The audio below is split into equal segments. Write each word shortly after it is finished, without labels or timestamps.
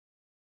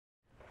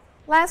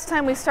Last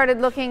time we started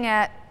looking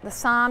at the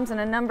Psalms and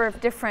a number of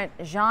different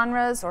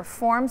genres or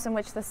forms in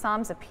which the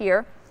Psalms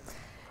appear.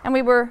 And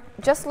we were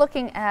just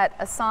looking at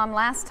a psalm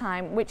last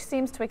time which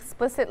seems to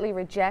explicitly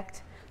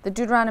reject the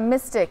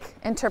Deuteronomistic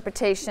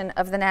interpretation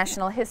of the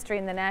national history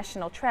and the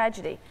national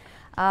tragedy,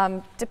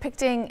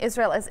 depicting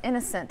Israel as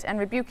innocent and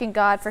rebuking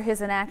God for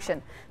his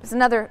inaction. There's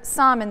another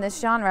psalm in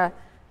this genre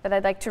that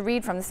I'd like to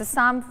read from. This is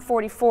Psalm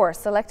 44,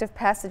 selective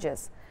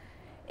passages.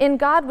 In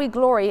God we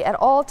glory at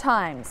all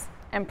times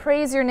and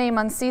praise your name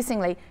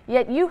unceasingly,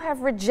 yet you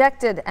have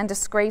rejected and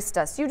disgraced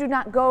us. You do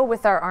not go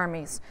with our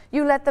armies.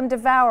 You let them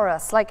devour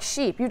us like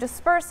sheep. You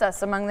disperse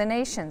us among the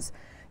nations.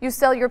 You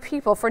sell your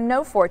people for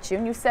no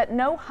fortune. You set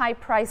no high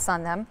price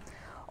on them.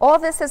 All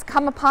this has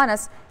come upon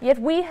us, yet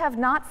we have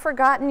not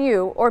forgotten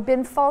you or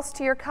been false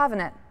to your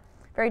covenant.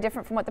 Very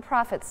different from what the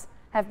prophets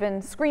have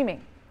been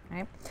screaming.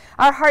 Right?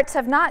 Our hearts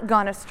have not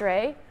gone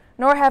astray,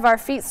 nor have our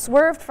feet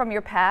swerved from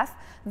your path,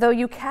 though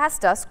you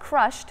cast us,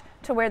 crushed,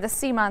 to where the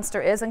sea monster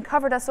is and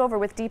covered us over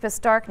with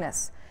deepest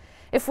darkness.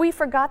 If we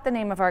forgot the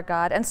name of our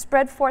God and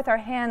spread forth our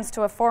hands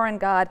to a foreign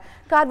God,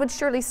 God would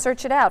surely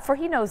search it out, for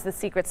he knows the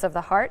secrets of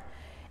the heart.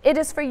 It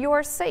is for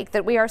your sake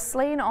that we are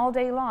slain all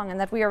day long and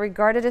that we are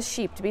regarded as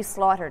sheep to be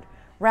slaughtered.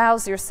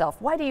 Rouse yourself.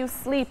 Why do you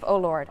sleep, O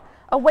Lord?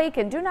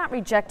 Awaken, do not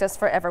reject us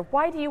forever.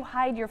 Why do you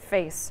hide your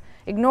face,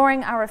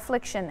 ignoring our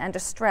affliction and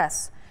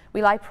distress?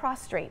 We lie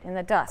prostrate in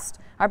the dust.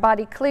 Our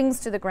body clings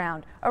to the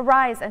ground.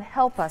 Arise and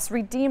help us.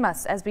 Redeem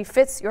us as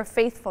befits your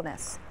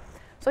faithfulness.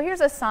 So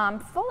here's a psalm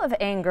full of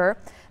anger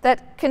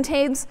that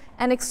contains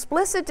an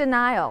explicit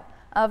denial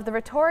of the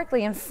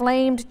rhetorically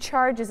inflamed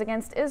charges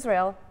against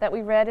Israel that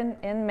we read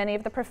in many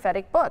of the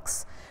prophetic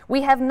books.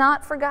 We have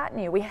not forgotten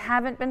you. We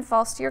haven't been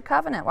false to your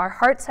covenant. Our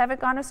hearts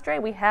haven't gone astray.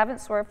 We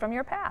haven't swerved from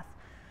your path.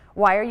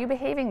 Why are you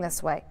behaving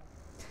this way?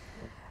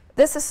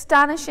 This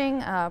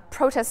astonishing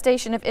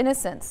protestation of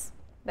innocence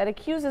that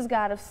accuses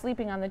God of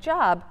sleeping on the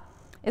job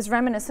is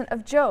reminiscent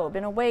of Job.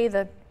 In a way,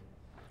 the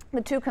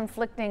two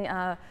conflicting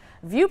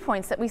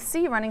viewpoints that we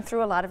see running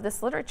through a lot of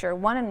this literature.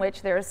 One in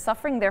which there is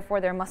suffering,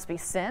 therefore there must be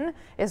sin.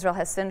 Israel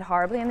has sinned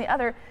horribly. And the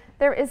other,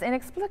 there is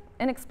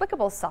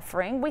inexplicable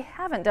suffering. We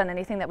haven't done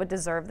anything that would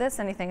deserve this,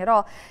 anything at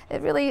all.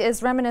 It really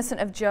is reminiscent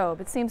of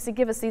Job. It seems to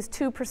give us these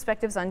two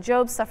perspectives on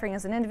Job's suffering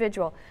as an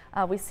individual.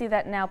 We see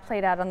that now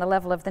played out on the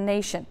level of the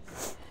nation.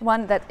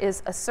 One that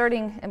is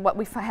asserting, and what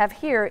we have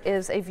here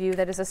is a view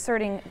that is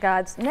asserting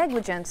God's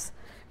negligence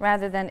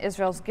rather than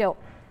Israel's guilt.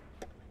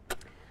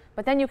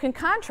 But then you can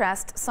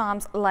contrast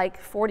Psalms like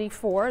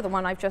 44, the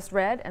one I've just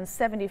read, and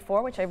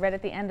 74, which I read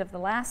at the end of the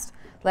last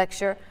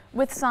lecture,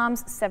 with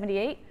Psalms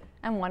 78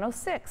 and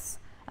 106.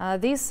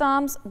 These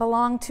psalms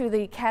belong to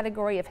the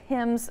category of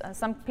hymns.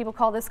 Some people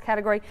call this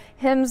category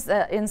hymns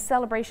in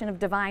celebration of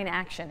divine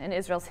action in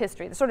Israel's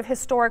history, the sort of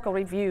historical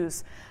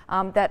reviews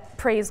that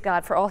praise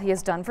God for all he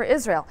has done for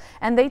Israel.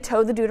 And they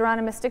toe the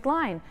Deuteronomistic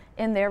line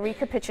in their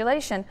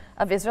recapitulation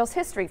of Israel's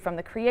history, from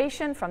the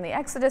creation, from the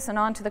Exodus, and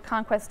on to the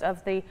conquest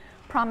of the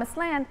Promised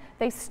Land.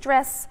 They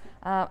stress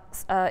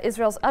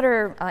Israel's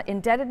utter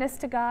indebtedness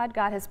to God.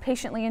 God has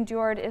patiently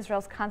endured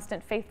Israel's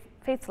constant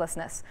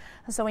faithlessness.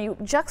 And so when you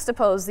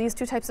juxtapose these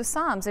two types of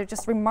psalms, they're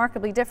just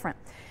remarkably different.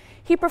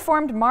 He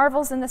performed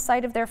marvels in the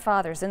sight of their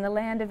fathers in the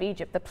land of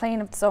Egypt, the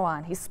plain of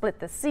Zoan. He split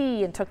the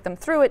sea and took them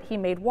through it. He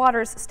made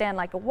waters stand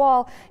like a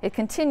wall. It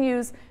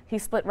continues. He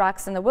split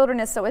rocks in the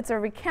wilderness. So it's a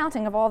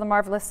recounting of all the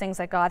marvelous things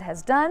that God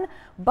has done.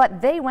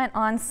 But they went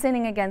on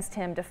sinning against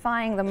him,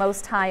 defying the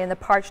Most High in the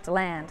parched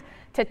land.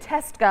 To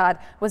test God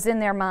was in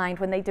their mind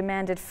when they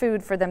demanded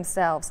food for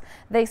themselves.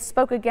 They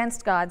spoke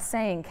against God,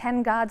 saying,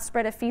 "Can God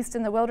spread a feast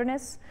in the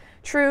wilderness?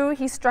 True,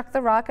 he struck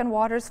the rock and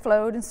waters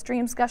flowed and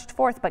streams gushed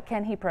forth, but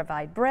can he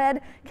provide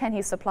bread? Can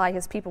he supply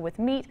his people with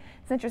meat?"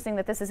 It's interesting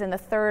that this is in the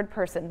third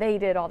person. They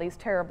did all these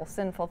terrible,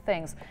 sinful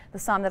things. The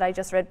psalm that I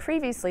just read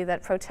previously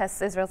that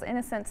protests Israel's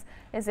innocence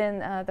is in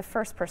the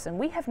first person.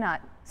 We have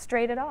not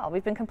strayed at all.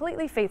 We've been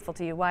completely faithful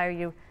to you. Why are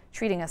you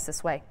treating us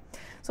this way?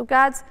 So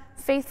God's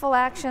faithful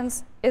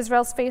actions,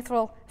 Israel's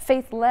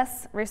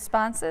faithless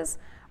responses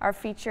are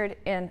featured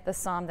in the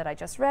psalm that I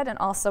just read and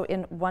also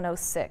in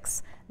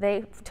 106.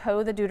 They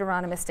toe the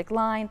Deuteronomistic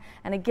line,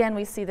 and again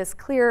we see this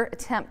clear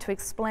attempt to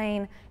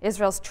explain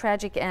Israel's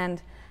tragic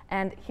end,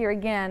 and here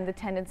again the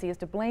tendency is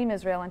to blame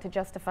Israel and to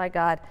justify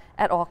God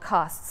at all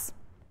costs.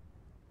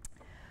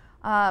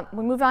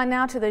 We move on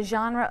now to the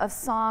genre of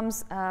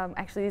psalms.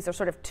 Actually, these are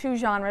sort of two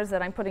genres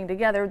that I'm putting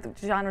together, the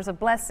genres of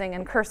blessing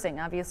and cursing.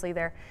 Obviously,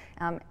 they're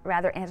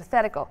rather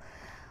antithetical.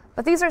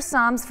 But these are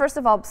psalms, first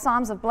of all,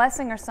 psalms of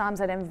blessing are psalms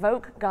that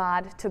invoke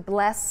God to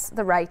bless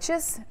the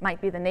righteous. It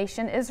might be the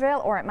nation Israel,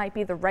 or it might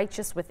be the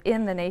righteous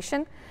within the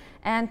nation,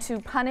 and to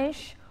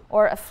punish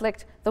or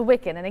afflict the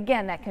wicked. And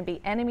again, that can be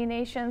enemy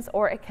nations,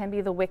 or it can be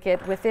the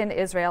wicked within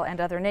Israel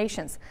and other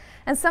nations.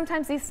 And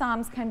sometimes these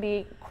psalms can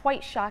be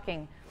quite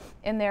shocking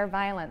in their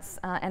violence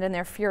and in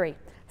their fury.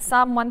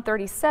 Psalm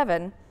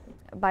 137,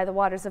 by the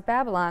waters of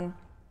Babylon,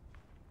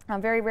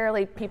 very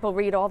rarely people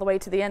read all the way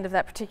to the end of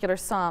that particular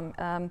psalm.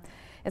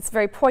 It's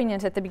very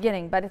poignant at the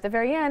beginning, but at the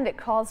very end it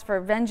calls for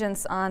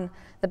vengeance on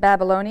the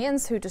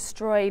Babylonians who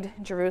destroyed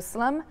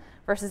Jerusalem.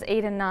 Verses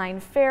 8 and 9,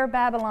 fair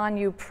Babylon,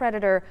 you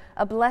predator,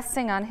 a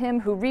blessing on him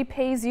who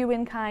repays you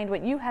in kind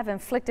what you have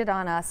inflicted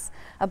on us,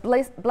 a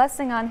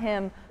blessing on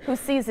him who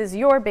seizes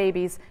your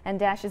babies and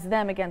dashes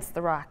them against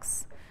the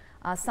rocks.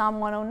 Psalm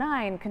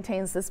 109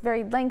 contains this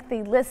very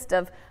lengthy list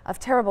of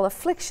terrible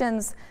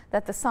afflictions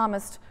that the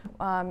psalmist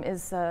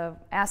is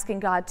asking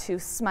God to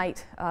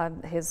smite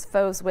his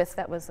foes with.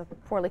 That was a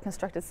poorly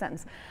constructed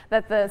sentence.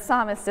 That the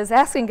psalmist is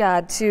asking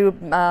God to,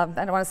 I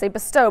don't want to say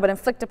bestow, but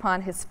inflict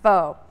upon his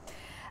foe.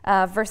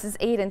 Verses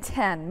 8 and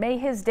 10, may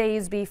his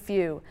days be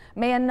few.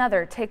 May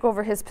another take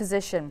over his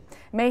position.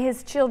 May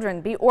his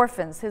children be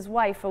orphans, his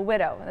wife a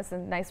widow. That's a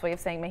nice way of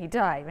saying may he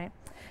die, right?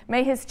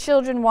 May his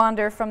children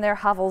wander from their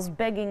hovels,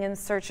 begging in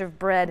search of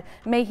bread.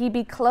 May he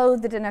be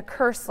clothed in a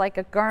curse like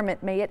a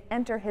garment. May it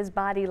enter his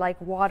body like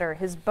water,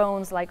 his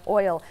bones like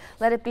oil.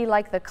 Let it be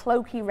like the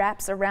cloak he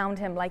wraps around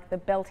him, like the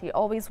belt he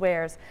always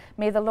wears.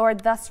 May the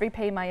Lord thus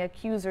repay my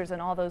accusers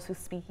and all those who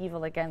speak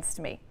evil against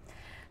me.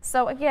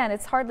 So again,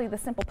 it's hardly the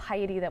simple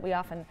piety that we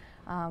often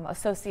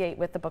associate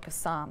with the book of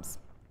Psalms.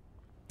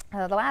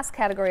 The last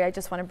category I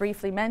just want to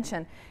briefly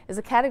mention is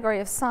a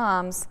category of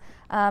Psalms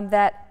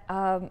that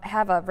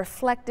have a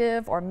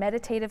reflective or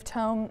meditative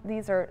tone.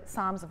 These are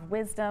Psalms of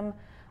wisdom,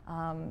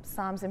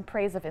 Psalms in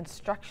praise of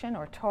instruction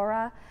or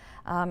Torah,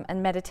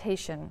 and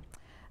meditation.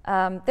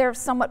 They're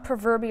somewhat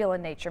proverbial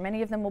in nature.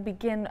 Many of them will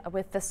begin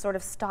with this sort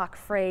of stock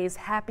phrase,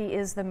 happy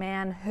is the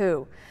man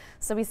who.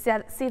 So we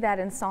see that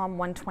in Psalm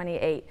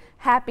 128.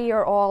 Happy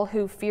are all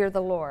who fear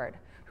the Lord,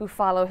 who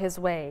follow his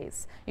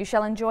ways. You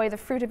shall enjoy the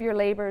fruit of your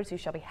labors. You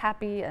shall be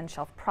happy and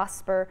shall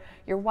prosper.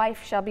 Your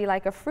wife shall be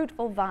like a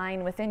fruitful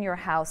vine within your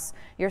house,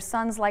 your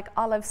sons like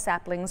olive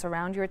saplings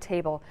around your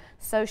table.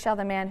 So shall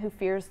the man who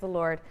fears the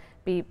Lord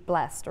be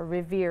blessed, or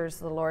reveres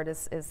the Lord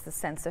is the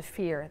sense of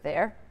fear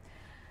there.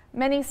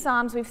 Many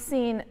Psalms we've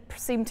seen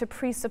seem to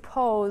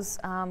presuppose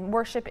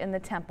worship in the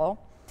temple,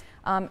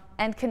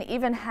 and can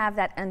even have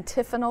that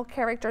antiphonal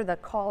character, the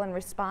call and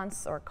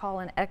response or call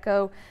and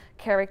echo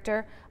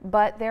character,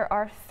 but there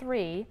are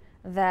three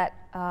that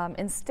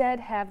instead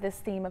have this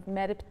theme of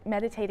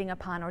meditating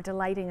upon or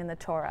delighting in the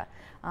Torah.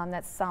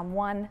 That's Psalm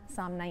 1,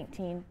 Psalm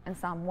 19, and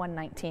Psalm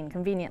 119,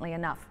 conveniently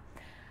enough.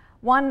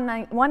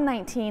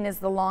 119 is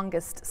the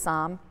longest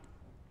psalm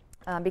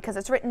because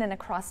it's written in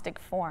acrostic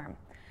form.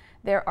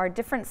 There are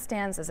different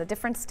stanzas, a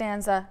different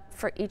stanza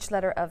for each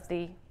letter of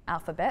the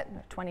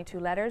alphabet, 22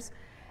 letters,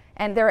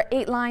 and there are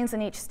 8 lines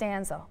in each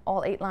stanza,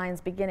 all 8 lines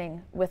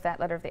beginning with that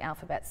letter of the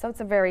alphabet. So it's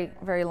a very,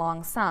 very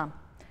long psalm.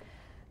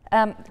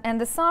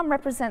 And the psalm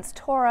represents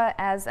Torah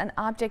as an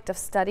object of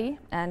study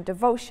and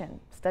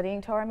devotion.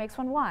 Studying Torah makes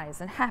one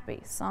wise and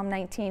happy. Psalm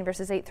 19,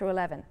 verses 8 through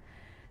 11.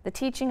 The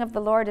teaching of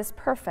the Lord is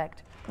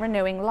perfect,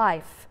 renewing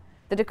life.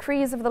 The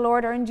decrees of the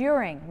Lord are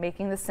enduring,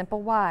 making the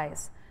simple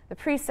wise. The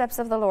precepts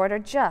of the Lord are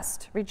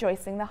just,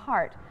 rejoicing the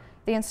heart.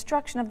 The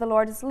instruction of the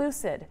Lord is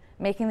lucid,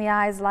 making the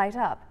eyes light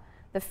up.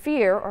 The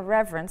fear or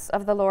reverence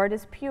of the Lord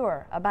is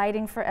pure,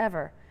 abiding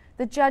forever.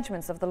 The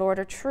judgments of the Lord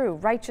are true,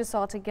 righteous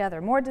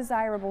altogether, more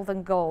desirable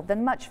than gold,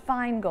 than much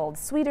fine gold,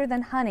 sweeter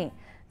than honey,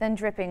 than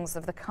drippings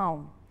of the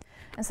comb.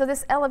 And so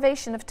this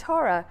elevation of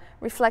Torah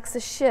reflects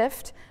a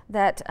shift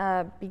that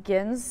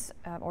begins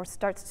or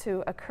starts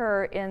to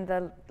occur in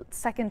the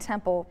Second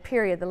Temple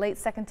period, the late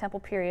Second Temple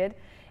period,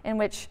 in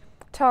which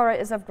Torah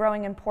is of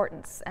growing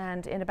importance,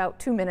 and in about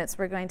 2 minutes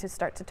we're going to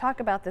start to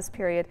talk about this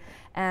period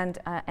and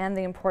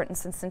the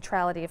importance and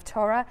centrality of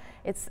Torah,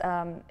 its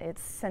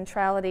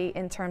centrality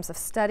in terms of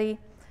study,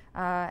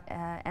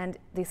 and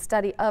the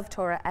study of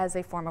Torah as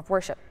a form of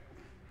worship.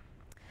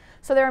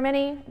 So there are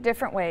many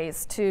different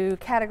ways to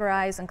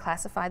categorize and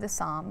classify the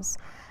Psalms.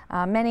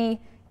 Many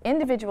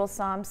individual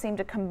Psalms seem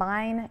to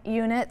combine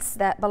units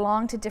that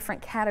belong to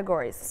different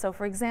categories. So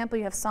for example,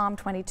 you have Psalm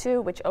 22,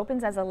 which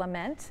opens as a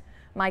lament.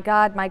 My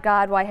God,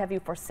 why have you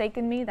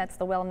forsaken me? That's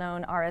the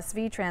well-known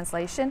RSV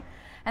translation.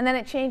 And then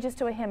it changes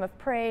to a hymn of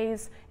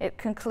praise. It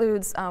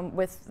concludes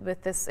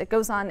with this, it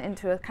goes on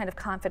into a kind of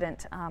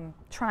confident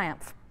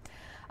triumph.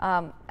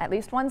 At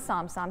least one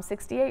psalm, Psalm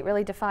 68,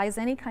 really defies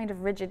any kind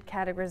of rigid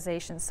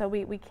categorization. So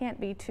we can't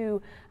be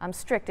too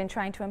strict in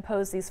trying to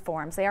impose these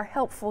forms. They are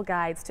helpful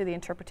guides to the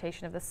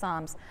interpretation of the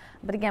Psalms.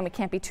 But again, we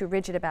can't be too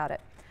rigid about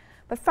it.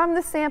 But from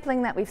the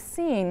sampling that we've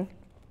seen,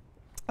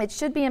 it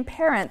should be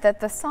apparent that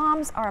the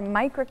Psalms are a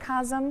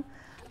microcosm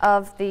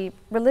of the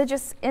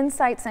religious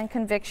insights and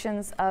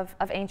convictions of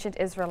ancient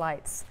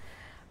Israelites.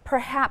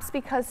 Perhaps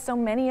because so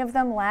many of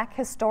them lack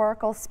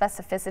historical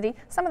specificity.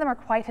 Some of them are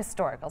quite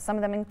historical. Some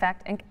of them, in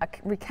fact,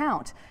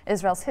 recount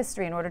Israel's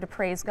history in order to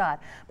praise God.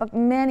 But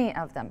many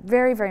of them,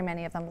 very, very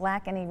many of them,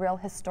 lack any real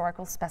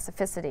historical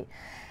specificity.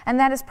 And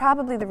that is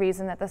probably the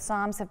reason that the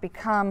Psalms have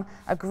become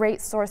a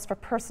great source for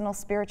personal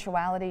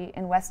spirituality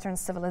in Western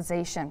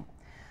civilization.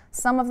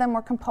 Some of them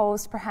were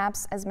composed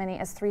perhaps as many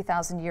as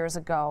 3,000 years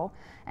ago,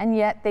 and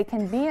yet they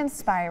can be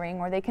inspiring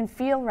or they can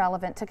feel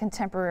relevant to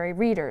contemporary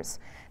readers.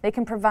 They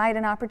can provide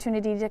an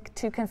opportunity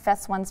to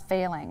confess one's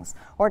failings,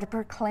 or to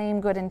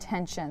proclaim good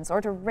intentions,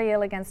 or to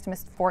rail against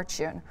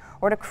misfortune,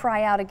 or to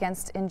cry out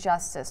against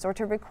injustice, or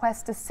to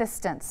request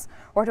assistance,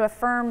 or to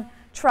affirm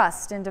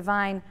trust in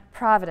divine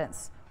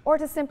providence, or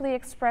to simply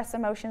express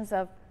emotions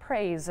of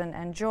praise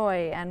and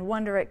joy and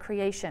wonder at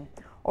creation,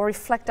 or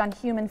reflect on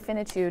human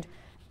finitude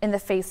in the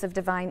face of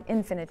divine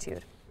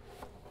infinitude.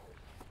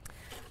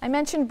 I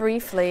mentioned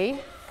briefly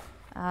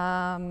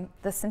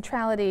the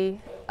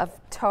centrality of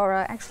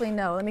Torah. Actually,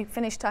 no, let me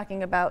finish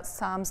talking about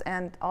Psalms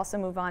and also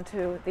move on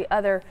to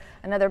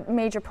another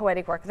major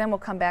poetic work. Then we'll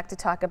come back to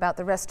talk about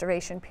the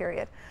Restoration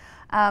period.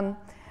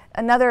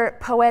 Another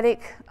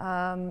poetic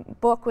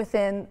book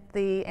within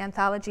the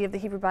anthology of the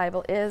Hebrew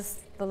Bible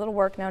is the little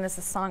work known as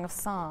the Song of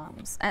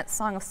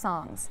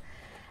Songs.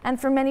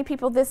 And for many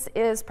people, this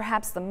is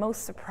perhaps the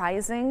most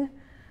surprising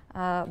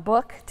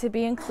book to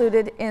be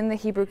included in the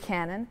Hebrew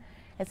canon.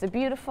 It's a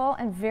beautiful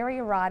and very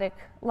erotic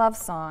love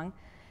song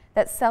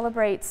that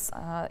celebrates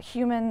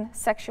human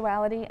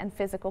sexuality and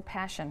physical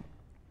passion.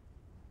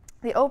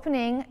 The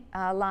opening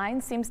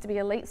line seems to be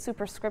a late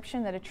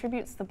superscription that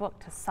attributes the book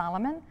to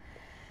Solomon.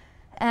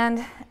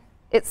 And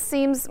it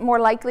seems more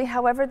likely,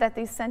 however, that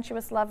these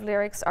sensuous love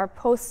lyrics are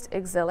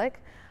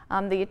post-exilic.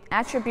 The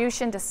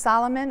attribution to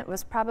Solomon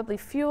was probably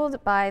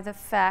fueled by the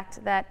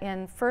fact that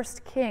in 1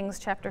 Kings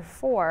chapter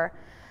 4,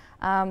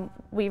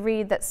 we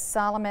read that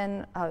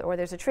Solomon, or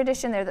there's a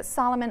tradition there that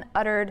Solomon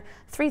uttered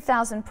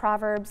 3,000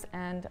 proverbs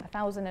and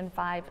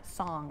 1,005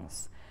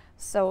 songs.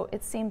 So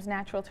it seems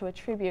natural to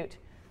attribute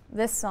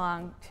this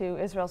song to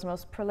Israel's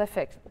most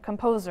prolific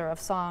composer of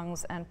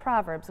songs and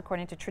proverbs,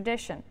 according to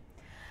tradition.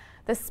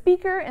 The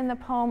speaker in the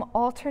poem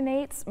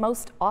alternates.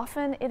 Most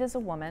often it is a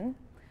woman.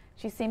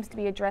 She seems to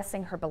be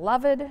addressing her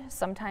beloved.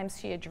 Sometimes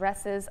she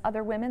addresses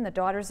other women, the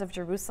daughters of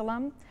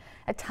Jerusalem.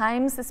 At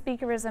times the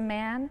speaker is a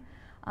man,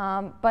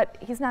 but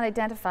he's not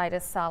identified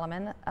as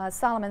Solomon.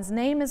 Solomon's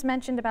name is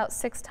mentioned about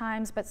 6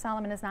 times, but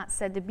Solomon is not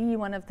said to be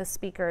one of the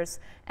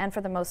speakers, and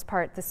for the most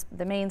part,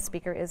 the main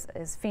speaker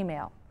is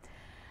female.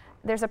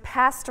 There's a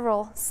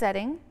pastoral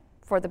setting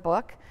for the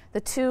book.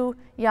 The 2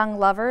 young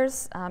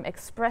lovers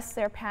express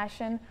their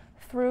passion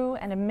through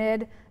and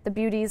amid the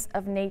beauties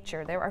of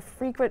nature. There are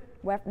frequent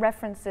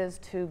references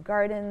to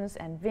gardens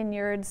and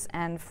vineyards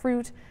and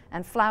fruit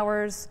and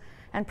flowers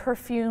and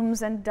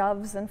perfumes and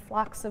doves and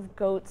flocks of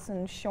goats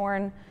and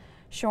shorn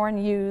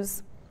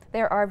ewes.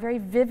 There are very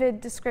vivid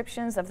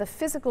descriptions of the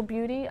physical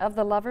beauty of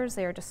the lovers.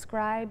 They are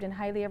described in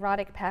highly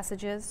erotic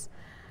passages.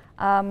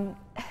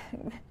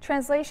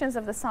 Translations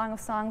of the Song of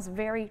Songs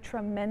vary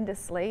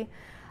tremendously,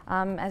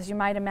 as you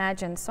might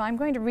imagine. So I'm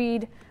going to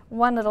read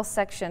one little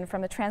section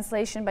from a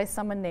translation by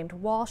someone named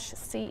Walsh,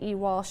 C.E.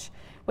 Walsh,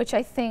 which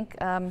I think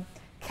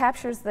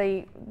captures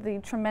the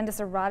tremendous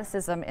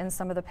eroticism in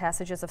some of the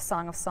passages of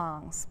Song of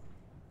Songs.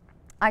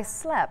 I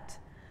slept,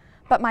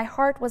 but my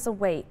heart was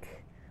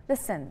awake.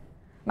 Listen,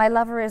 my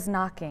lover is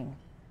knocking.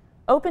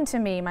 Open to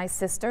me, my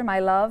sister, my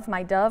love,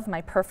 my dove,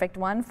 my perfect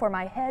one, for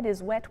my head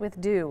is wet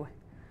with dew.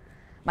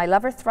 My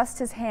lover thrust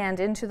his hand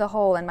into the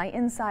hole, and my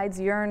insides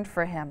yearned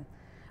for him.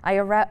 I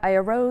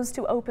arose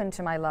to open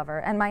to my lover,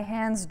 and my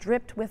hands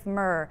dripped with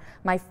myrrh,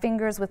 my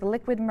fingers with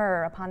liquid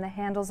myrrh upon the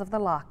handles of the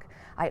lock.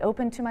 I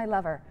opened to my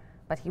lover,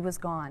 but he was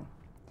gone.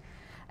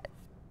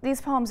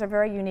 These poems are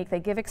very unique. They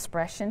give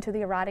expression to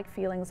the erotic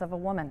feelings of a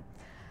woman.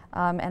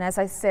 And as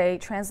I say,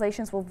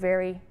 translations will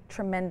vary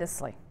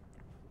tremendously.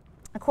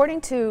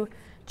 According to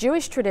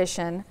Jewish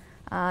tradition,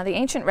 the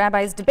ancient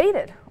rabbis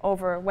debated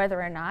over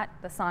whether or not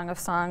the Song of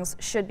Songs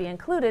should be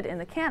included in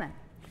the canon.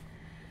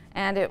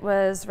 And it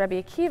was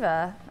Rabbi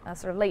Akiva, a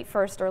sort of late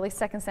 1st, early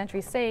 2nd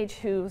century sage,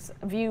 whose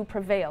view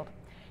prevailed.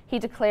 He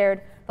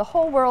declared the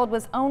whole world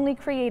was only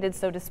created,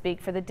 so to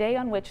speak, for the day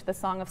on which the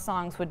Song of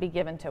Songs would be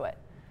given to it.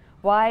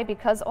 Why?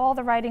 Because all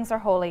the writings are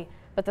holy,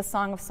 but the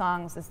Song of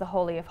Songs is the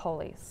Holy of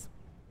Holies.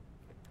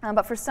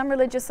 But for some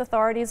religious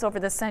authorities over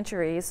the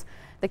centuries,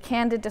 the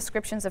candid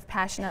descriptions of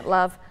passionate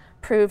love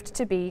proved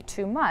to be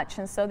too much.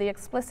 And so the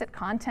explicit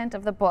content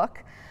of the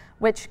book,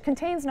 which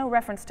contains no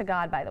reference to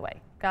God, by the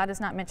way. God is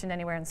not mentioned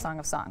anywhere in Song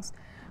of Songs.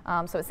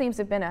 So it seems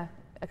to have been a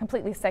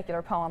completely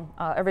secular poem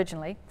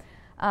originally.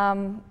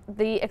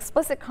 The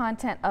explicit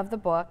content of the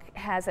book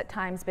has at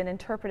times been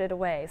interpreted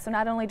away. So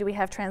not only do we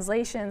have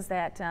translations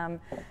that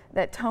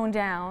tone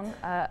down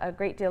a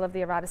great deal of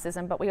the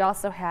eroticism, but we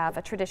also have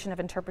a tradition of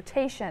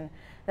interpretation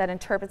that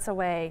interprets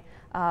away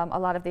a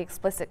lot of the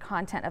explicit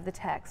content of the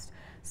text.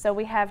 So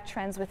we have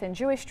trends within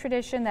Jewish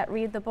tradition that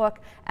read the book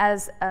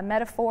as a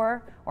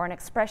metaphor or an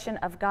expression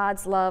of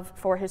God's love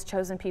for his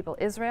chosen people,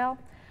 Israel.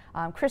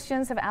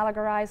 Christians have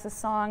allegorized the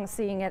song,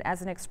 seeing it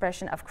as an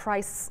expression of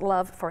Christ's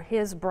love for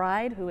his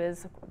bride, who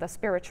is the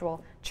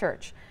spiritual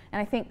church. And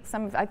I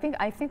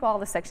think all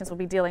the sections will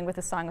be dealing with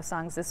the Song of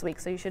Songs this week,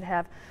 so you should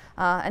have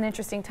an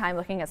interesting time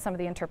looking at some of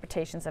the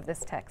interpretations of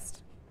this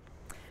text.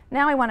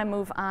 Now I want to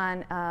move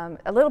on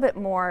a little bit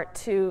more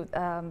to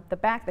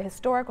the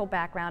historical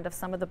background of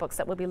some of the books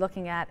that we'll be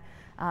looking at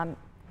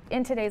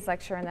in today's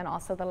lecture, and then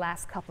also the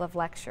last couple of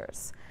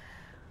lectures.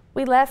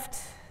 We left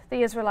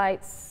the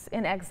Israelites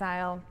in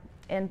exile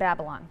in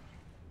Babylon.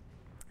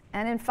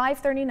 And in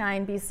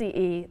 539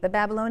 BCE, the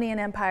Babylonian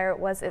Empire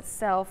was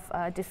itself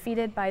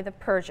defeated by the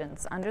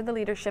Persians under the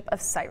leadership of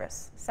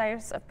Cyrus.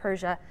 Cyrus of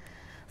Persia,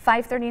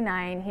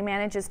 539, he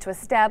manages to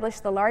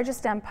establish the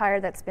largest empire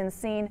that's been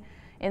seen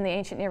in the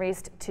ancient Near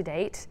East to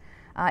date.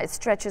 It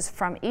stretches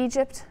from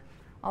Egypt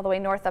all the way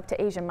north up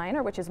to Asia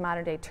Minor, which is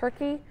modern-day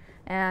Turkey,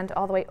 and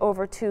all the way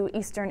over to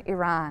eastern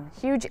Iran.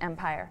 Huge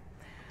empire.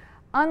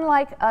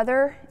 Unlike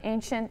other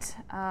ancient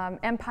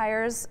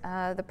empires,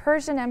 the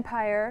Persian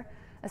Empire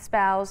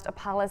espoused a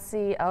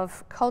policy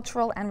of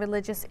cultural and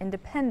religious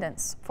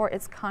independence for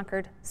its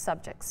conquered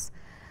subjects.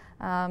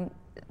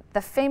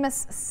 The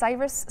famous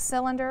Cyrus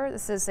cylinder,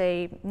 this is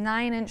a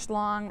 9-inch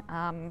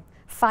long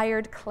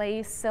fired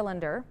clay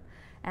cylinder,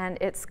 and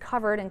it's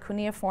covered in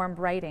cuneiform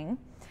writing.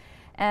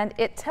 And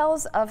it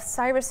tells of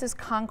Cyrus's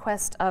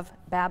conquest of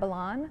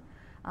Babylon.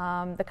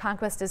 The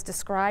conquest is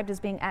described as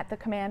being at the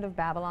command of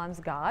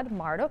Babylon's god,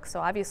 Marduk. So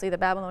obviously the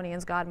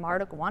Babylonians' god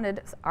Marduk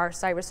wanted our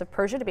Cyrus of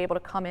Persia to be able to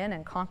come in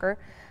and conquer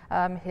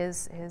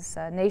his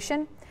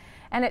nation.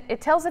 And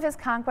it tells of his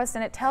conquest,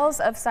 and it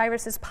tells of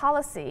Cyrus's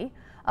policy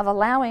of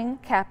allowing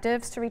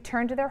captives to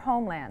return to their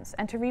homelands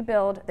and to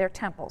rebuild their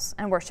temples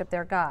and worship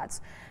their gods.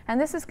 And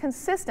this is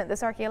consistent,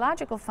 this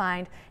archaeological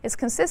find is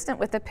consistent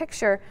with the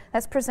picture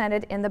that's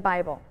presented in the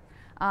Bible.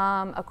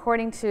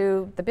 According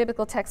to the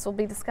biblical text we'll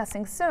be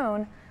discussing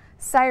soon,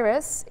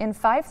 Cyrus, in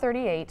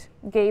 538,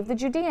 gave the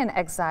Judean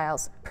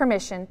exiles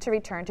permission to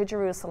return to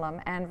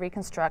Jerusalem and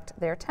reconstruct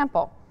their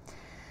temple.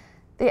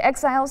 The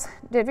exiles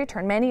did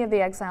return. Many of the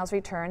exiles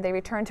returned. They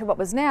returned to what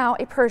was now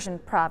a Persian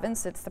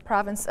province. It's the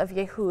province of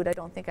Yehud. I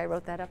don't think I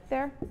wrote that up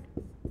there.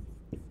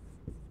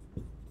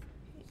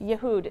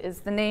 Yehud is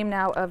the name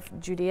now of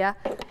Judea,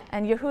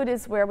 and Yehud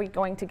is where we're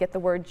going to get the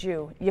word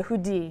Jew.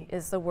 Yehudi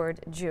is the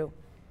word Jew,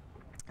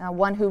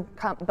 one who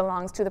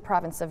belongs to the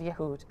province of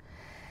Yehud.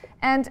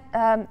 And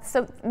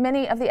so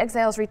many of the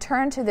exiles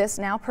returned to this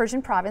now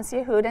Persian province,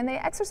 Yehud, and they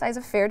exercise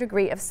a fair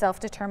degree of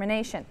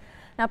self-determination.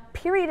 Now,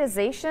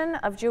 periodization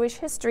of Jewish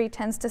history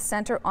tends to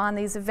center on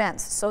these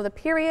events. So the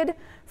period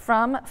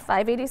from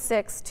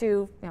 586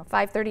 to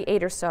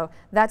 538 or so,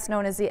 that's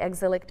known as the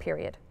exilic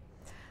period.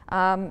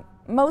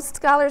 Most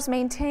scholars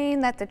maintain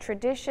that the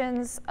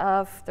traditions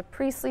of the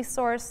priestly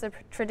source, the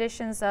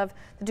traditions of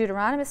the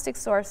Deuteronomistic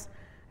source,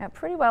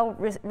 pretty well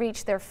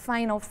reach their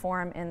final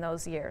form in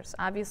those years.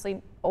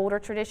 Obviously, older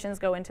traditions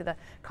go into the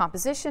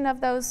composition of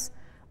those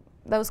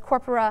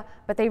corpora,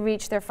 but they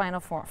reach their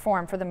final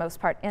form for the most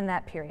part in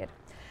that period.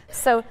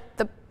 So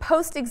the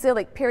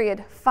post-exilic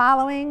period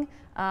following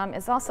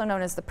is also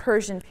known as the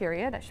Persian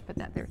period. I should put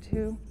that there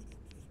too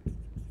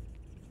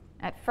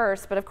at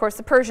first, but of course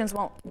the Persians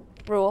won't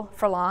rule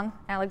for long.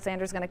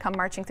 Alexander's going to come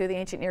marching through the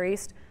ancient Near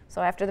East,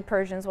 so after the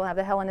Persians we'll have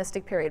the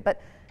Hellenistic period.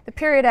 But the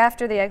period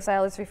after the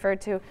exile is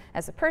referred to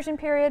as the Persian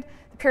period,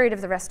 the period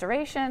of the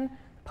Restoration,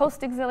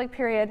 post-exilic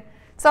period.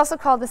 It's also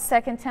called the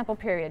Second Temple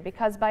period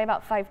because by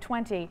about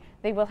 520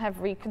 they will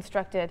have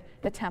reconstructed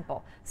the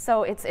temple.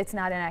 So it's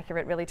not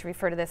inaccurate really to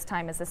refer to this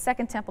time as the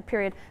Second Temple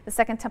period. The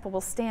Second Temple will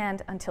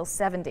stand until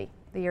 70,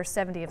 the year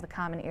 70 of the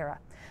Common Era.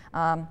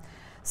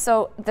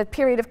 So the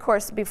period, of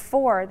course,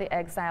 before the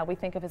exile we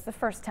think of as the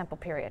First Temple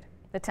period.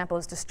 The temple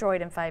is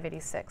destroyed in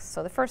 586.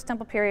 So the First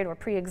Temple period or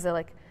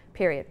pre-exilic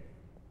period.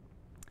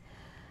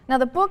 Now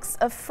the books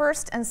of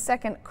 1st and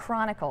 2nd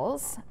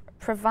Chronicles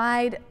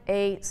provide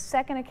a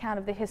second account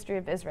of the history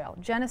of Israel.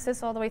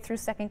 Genesis all the way through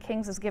 2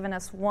 Kings has given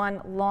us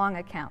one long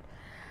account.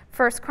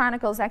 1st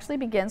Chronicles actually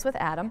begins with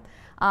Adam,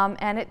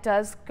 and it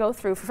does go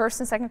through,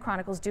 1st and 2nd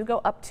Chronicles do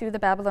go up to the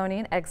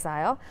Babylonian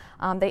exile.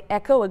 They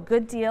echo a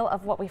good deal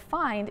of what we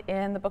find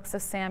in the books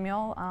of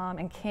Samuel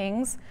and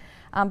Kings,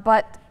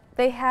 but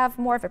they have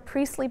more of a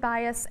priestly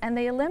bias, and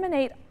they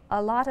eliminate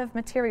a lot of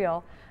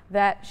material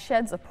that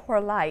sheds a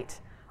poor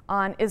light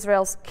on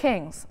Israel's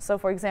kings. So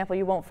for example,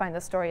 you won't find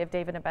the story of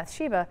David and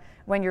Bathsheba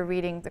when you're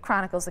reading the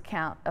Chronicles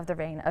account of the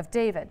reign of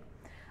David.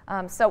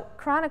 So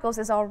Chronicles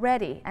is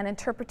already an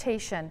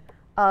interpretation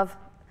of,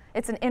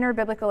 it's an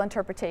interbiblical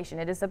interpretation.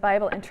 It is the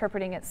Bible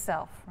interpreting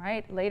itself,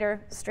 right?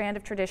 Later strand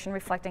of tradition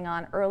reflecting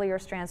on earlier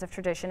strands of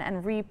tradition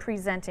and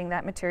representing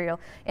that material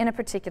in a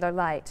particular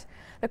light.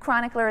 The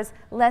chronicler is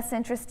less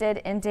interested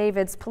in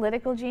David's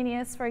political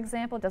genius, for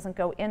example. It doesn't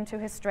go into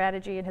his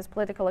strategy and his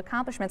political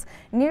accomplishments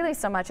nearly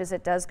so much as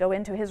it does go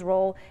into his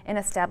role in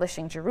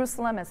establishing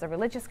Jerusalem as the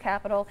religious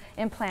capital,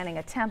 in planning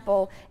a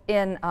temple,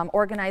 in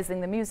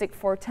organizing the music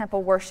for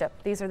temple worship.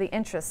 These are the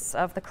interests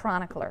of the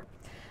chronicler.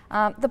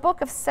 The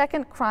book of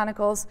 2nd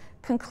Chronicles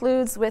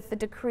concludes with the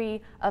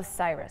decree of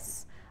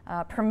Cyrus,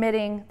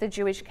 permitting the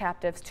Jewish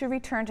captives to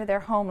return to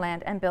their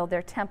homeland and build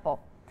their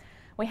temple.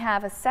 We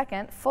have a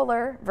second,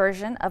 fuller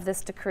version of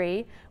this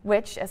decree,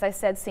 which, as I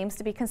said, seems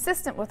to be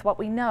consistent with what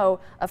we know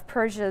of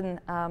Persian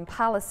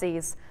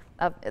policies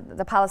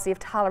the policy of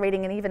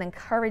tolerating and even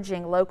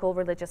encouraging local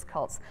religious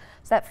cults.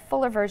 So that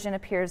fuller version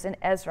appears in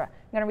Ezra.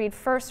 I'm going to read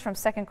first from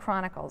 2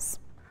 Chronicles.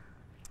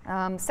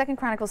 2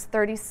 Chronicles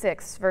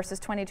 36, verses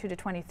 22 to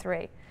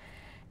 23.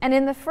 And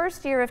in the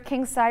first year of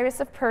King Cyrus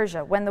of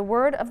Persia, when the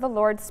word of the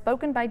Lord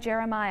spoken by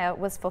Jeremiah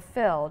was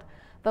fulfilled,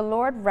 the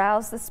Lord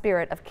roused the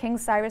spirit of King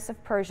Cyrus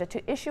of Persia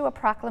to issue a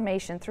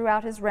proclamation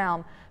throughout his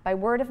realm by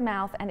word of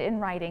mouth and in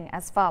writing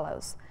as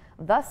follows.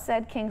 Thus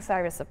said King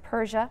Cyrus of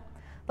Persia,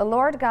 the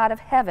Lord God of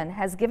heaven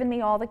has given me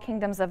all the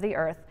kingdoms of the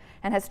earth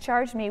and has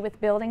charged me with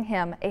building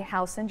him a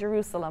house in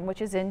Jerusalem,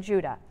 which is in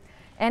Judah.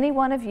 Any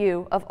one of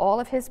you, of all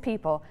of his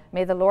people,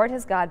 may the Lord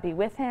his God be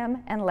with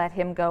him and let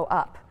him go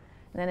up.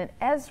 And then in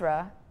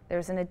Ezra,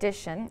 there's an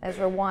addition,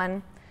 Ezra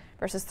 1,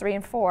 verses 3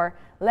 and 4.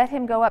 Let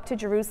him go up to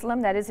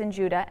Jerusalem that is in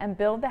Judah and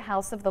build the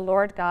house of the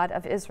Lord God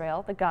of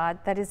Israel, the God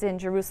that is in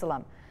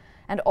Jerusalem.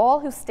 And all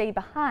who stay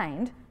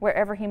behind,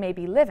 wherever he may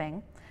be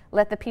living,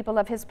 let the people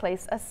of his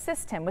place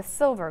assist him with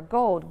silver,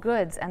 gold,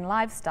 goods, and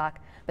livestock,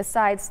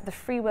 besides the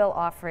freewill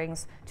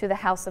offerings to the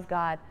house of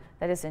God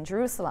that is in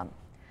Jerusalem.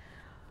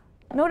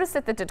 Notice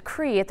that the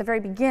decree at the very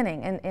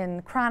beginning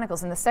in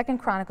Chronicles, in the 2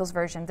 Chronicles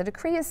version, the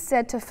decree is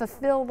said to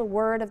fulfill the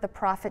word of the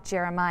prophet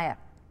Jeremiah.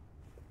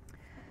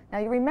 Now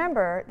you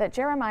remember that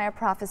Jeremiah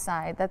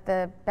prophesied that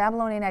the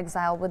Babylonian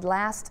exile would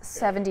last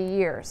 70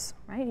 years,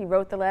 right? He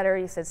wrote the letter,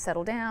 he said,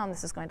 settle down,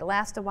 this is going to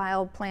last a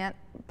while, plant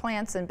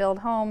plants and build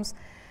homes.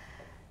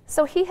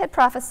 So he had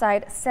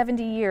prophesied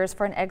 70 years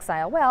for an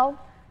exile. Well,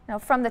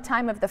 from the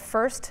time of the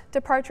first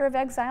departure of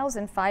exiles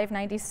in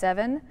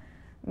 597,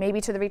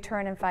 maybe to the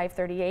return in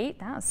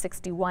 538, now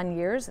 61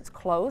 years, it's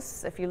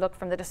close. If you look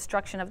from the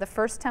destruction of the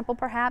first temple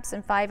perhaps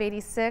in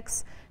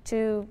 586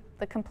 to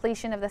the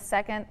completion of the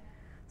second,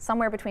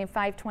 somewhere between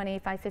 520,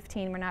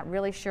 515, we're not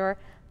really sure.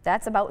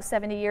 That's about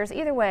 70 years.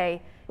 Either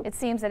way, it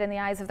seems that in the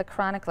eyes of the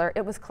chronicler,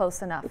 it was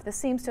close enough. This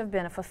seems to have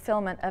been a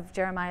fulfillment of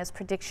Jeremiah's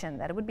prediction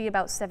that it would be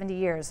about 70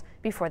 years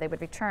before they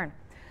would return.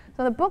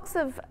 So the books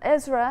of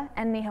Ezra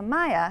and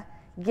Nehemiah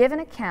give an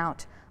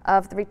account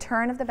of the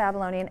return of the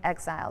Babylonian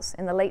exiles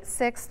in the late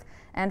 6th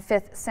and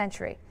 5th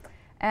century.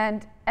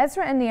 And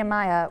Ezra and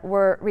Nehemiah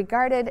were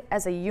regarded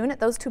as a unit.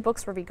 Those two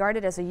books were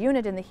regarded as a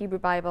unit in the Hebrew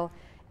Bible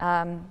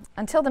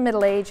until the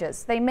Middle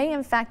Ages. They may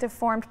in fact have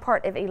formed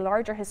part of a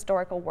larger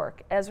historical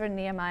work, Ezra and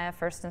Nehemiah,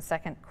 1st and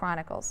 2nd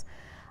Chronicles.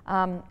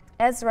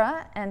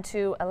 Ezra, and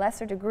to a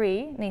lesser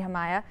degree,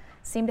 Nehemiah,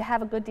 seem to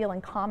have a good deal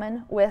in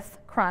common with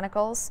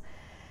Chronicles,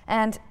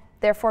 and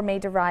therefore may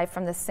derive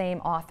from the same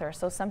author.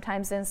 So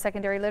sometimes in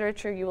secondary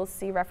literature you will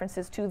see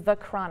references to the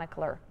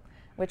chronicler,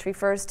 which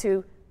refers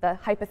to the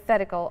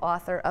hypothetical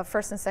author of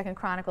 1st and 2nd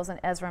Chronicles and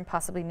Ezra and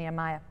possibly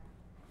Nehemiah.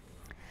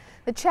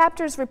 The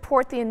chapters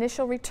report the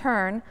initial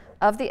return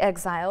of the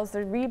exiles,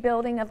 the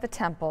rebuilding of the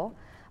temple,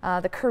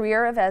 the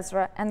career of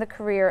Ezra, and the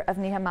career of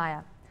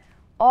Nehemiah.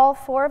 All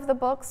four of the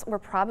books were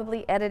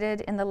probably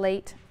edited in the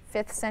late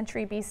 5th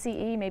century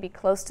BCE, maybe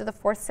close to the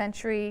 4th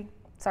century,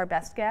 it's our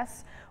best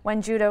guess,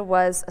 when Judah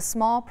was a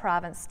small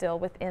province still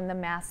within the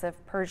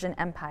massive Persian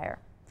Empire.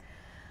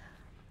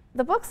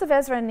 The books of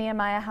Ezra and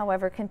Nehemiah,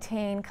 however,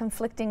 contain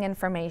conflicting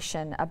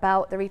information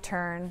about the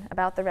return,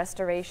 about the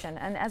restoration,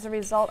 and as a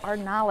result, our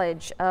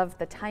knowledge of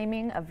the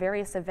timing of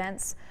various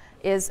events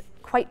is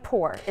quite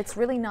poor. It's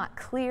really not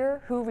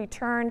clear who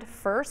returned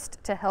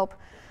first to help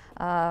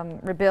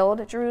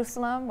rebuild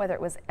Jerusalem, whether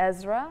it was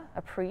Ezra,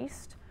 a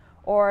priest,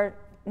 or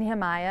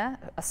Nehemiah,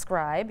 a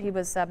scribe. He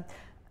was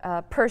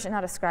Persian,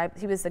 not a scribe,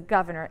 he was a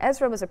governor.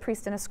 Ezra was a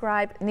priest and a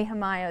scribe.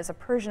 Nehemiah is a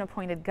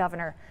Persian-appointed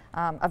governor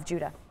of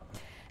Judah.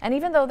 And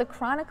even though the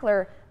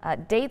chronicler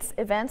dates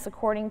events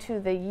according to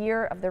the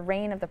year of the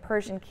reign of the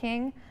Persian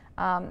king,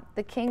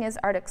 the king is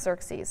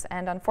Artaxerxes.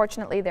 And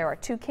unfortunately, there are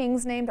two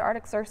kings named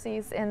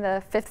Artaxerxes in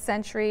the 5th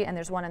century, and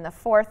there's one in the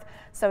 4th,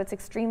 so it's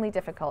extremely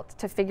difficult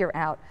to figure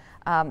out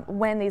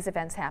when these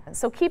events happen.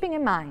 So keeping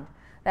in mind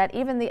that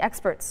even the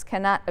experts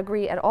cannot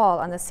agree at all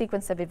on the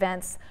sequence of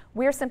events,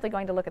 we're simply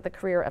going to look at the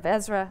career of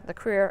Ezra, the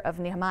career of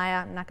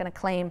Nehemiah. I'm not going to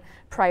claim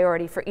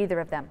priority for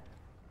either of them.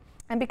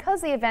 And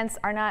because the events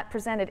are not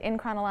presented in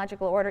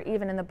chronological order,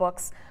 even in the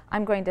books,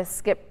 I'm going to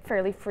skip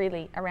fairly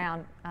freely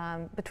around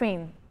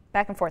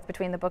back and forth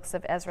between the books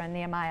of Ezra and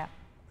Nehemiah.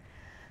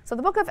 So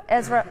the book of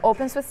Ezra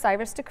opens with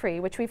Cyrus' decree,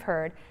 which we've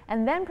heard,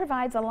 and then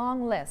provides a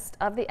long list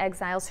of the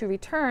exiles who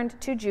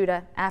returned to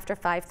Judah after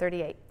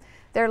 538.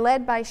 They're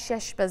led by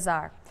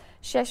Sheshbazzar.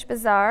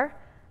 Sheshbazzar,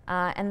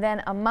 and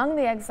then among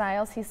the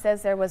exiles, he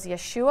says there was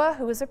Yeshua,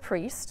 who was a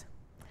priest,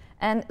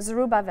 and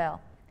Zerubbabel.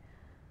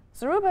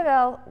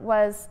 Zerubbabel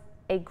was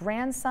a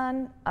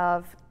grandson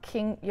of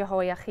King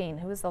Jehoiachin,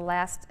 who was the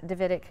last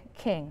Davidic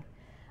king,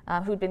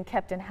 who'd been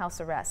kept in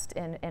house arrest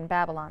in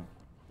Babylon.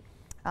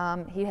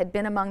 He had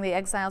been among the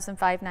exiles in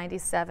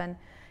 597.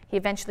 He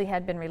eventually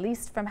had been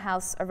released from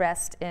house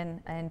arrest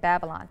in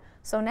Babylon.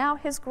 So now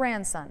his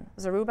grandson,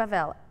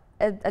 Zerubbabel,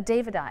 a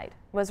Davidite,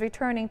 was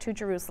returning to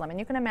Jerusalem. And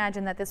you can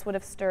imagine that this would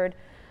have stirred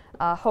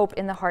hope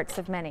in the hearts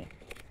of many.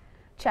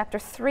 Chapter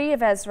 3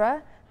 of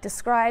Ezra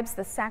describes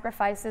the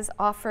sacrifices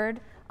offered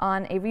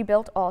on a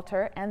rebuilt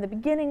altar and the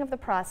beginning of the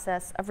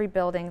process of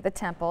rebuilding the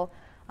temple,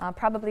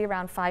 probably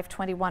around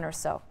 521 or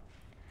so.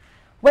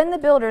 When the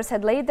builders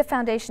had laid the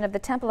foundation of the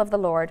temple of the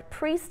Lord,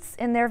 priests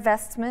in their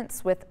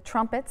vestments with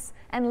trumpets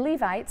and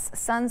Levites,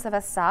 sons of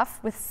Asaph,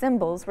 with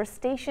cymbals, were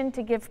stationed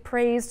to give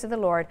praise to the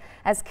Lord,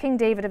 as King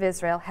David of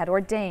Israel had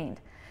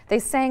ordained. They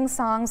sang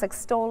songs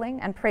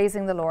extolling and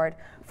praising the Lord,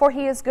 for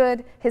he is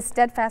good, his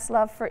steadfast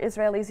love for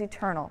Israel is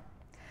eternal.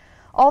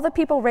 All the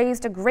people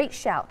raised a great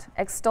shout,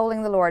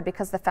 extolling the Lord,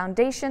 because the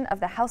foundation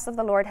of the house of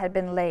the Lord had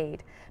been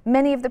laid.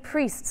 Many of the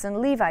priests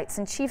and Levites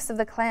and chiefs of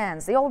the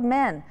clans, the old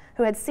men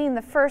who had seen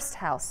the first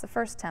house, the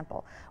first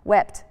temple,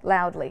 wept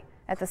loudly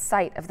at the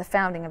sight of the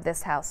founding of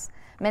this house.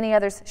 Many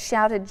others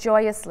shouted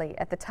joyously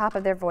at the top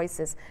of their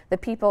voices. The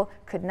people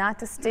could not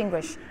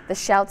distinguish the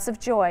shouts of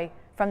joy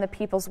from the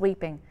people's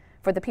weeping,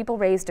 for the people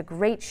raised a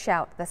great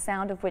shout, the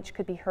sound of which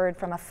could be heard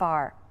from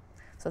afar.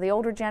 So the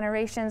older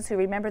generations who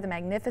remember the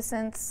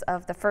magnificence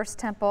of the first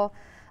temple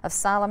of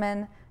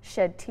Solomon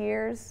shed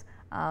tears.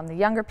 The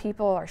younger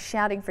people are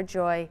shouting for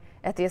joy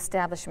at the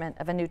establishment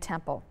of a new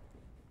temple.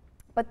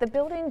 But the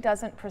building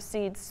doesn't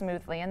proceed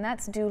smoothly, and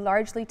that's due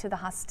largely to the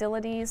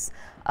hostilities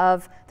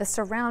of the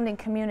surrounding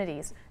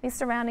communities. These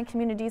surrounding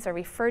communities are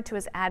referred to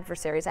as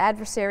adversaries,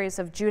 adversaries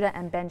of Judah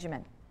and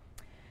Benjamin.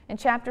 In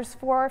chapters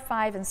 4,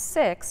 5, and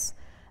 6,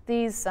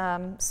 these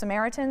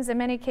Samaritans, in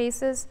many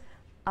cases,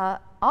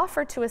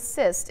 offer to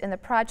assist in the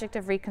project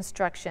of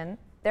reconstruction.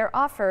 Their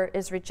offer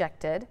is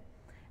rejected,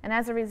 and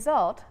as a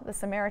result, the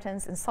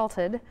Samaritans,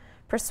 insulted,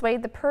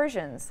 persuade the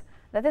Persians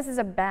that this is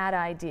a bad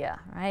idea,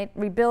 right?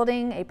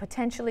 Rebuilding a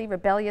potentially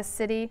rebellious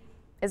city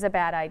is a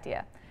bad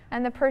idea.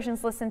 And the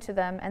Persians listen to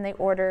them, and they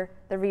order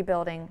the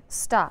rebuilding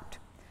stopped.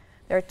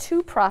 There are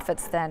two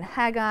prophets then,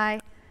 Haggai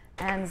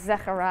and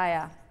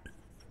Zechariah.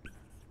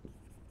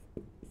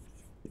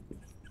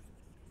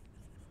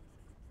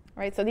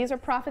 Right, so these are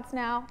prophets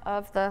now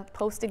of the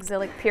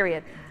post-exilic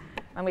period.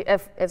 And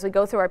as we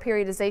go through our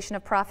periodization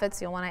of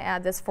prophets, you'll want to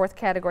add this fourth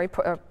category,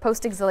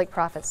 post-exilic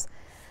prophets,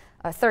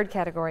 third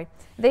category.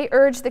 They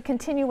urge the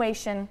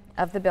continuation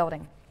of the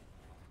building.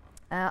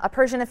 A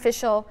Persian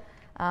official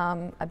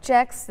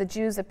objects. The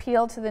Jews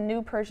appeal to the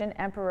new Persian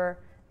emperor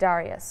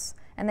Darius,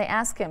 and they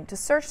ask him to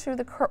search through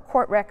the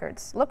court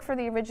records, look for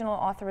the original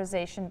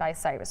authorization by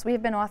Cyrus. We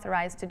have been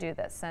authorized to do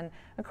this, and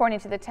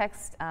according to the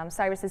text,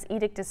 Cyrus's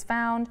edict is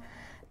found.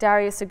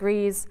 Darius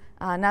agrees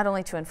not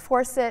only to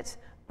enforce it,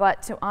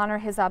 but to honor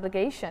his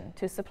obligation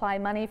to supply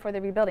money for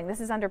the rebuilding.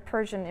 This is under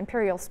Persian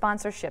imperial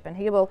sponsorship, and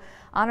he will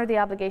honor the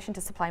obligation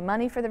to supply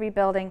money for the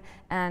rebuilding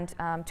and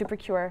to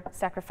procure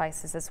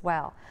sacrifices as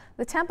well.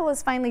 The temple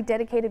is finally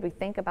dedicated, we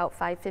think, about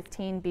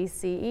 515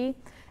 BCE,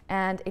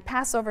 and a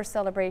Passover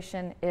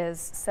celebration is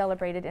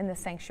celebrated in the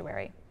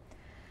sanctuary.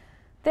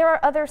 There are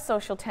other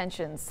social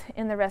tensions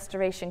in the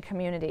restoration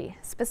community,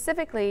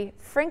 specifically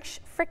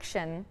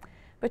friction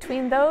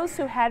between those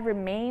who had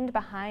remained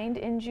behind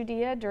in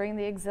Judea during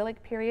the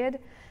exilic period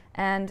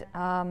and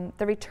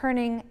the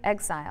returning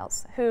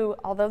exiles, who,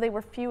 although they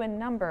were few in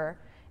number,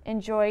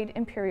 enjoyed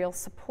imperial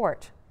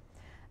support.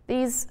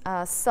 These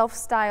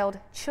self-styled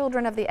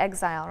children of the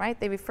exile, right?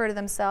 They refer to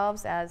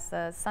themselves as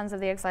the sons of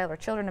the exile or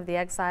children of the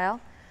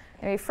exile.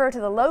 They refer to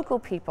the local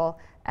people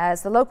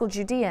as the local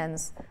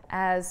Judeans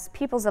as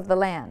peoples of the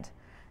land.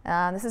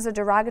 This is a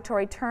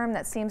derogatory term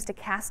that seems to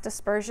cast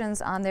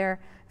aspersions on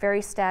their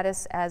very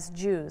status as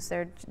Jews.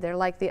 They're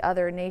like the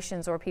other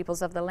nations or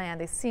peoples of the land.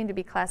 They seem to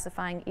be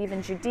classifying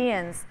even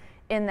Judeans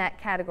in that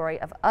category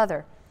of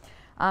other.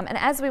 And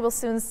as we will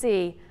soon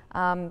see,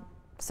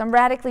 some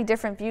radically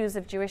different views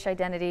of Jewish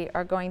identity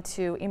are going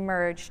to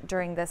emerge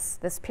during this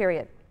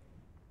period.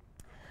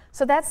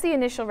 So that's the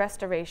initial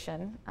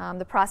restoration,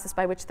 the process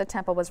by which the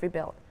temple was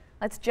rebuilt.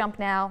 Let's jump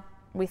now,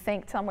 we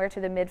think, somewhere to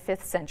the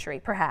mid-5th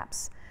century,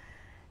 perhaps.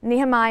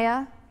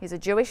 Nehemiah, he's a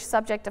Jewish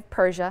subject of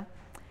Persia.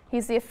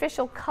 He's the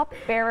official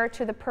cupbearer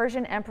to the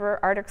Persian emperor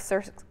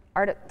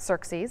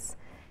Artaxerxes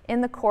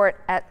in the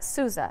court at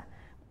Susa.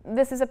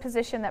 This is a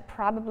position that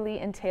probably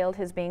entailed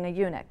his being a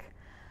eunuch.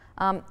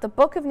 The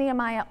book of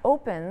Nehemiah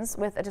opens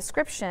with a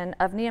description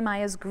of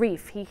Nehemiah's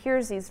grief. He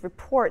hears these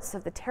reports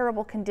of the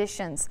terrible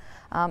conditions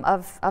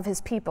of his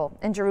people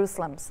in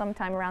Jerusalem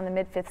sometime around the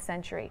mid-5th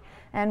century.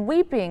 And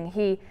weeping,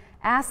 he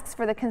asks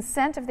for the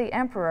consent of the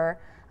emperor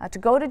to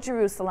go to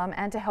Jerusalem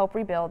and to help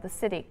rebuild the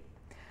city.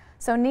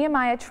 So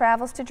Nehemiah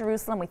travels to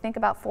Jerusalem, we think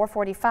about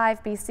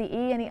 445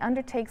 BCE, and he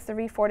undertakes the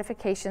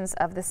refortifications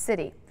of the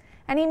city.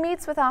 And he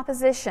meets with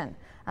opposition.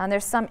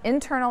 There's some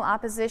internal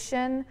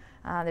opposition.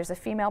 There's a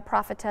female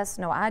prophetess,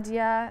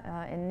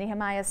 Noadiah, in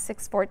Nehemiah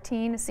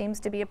 6:14, seems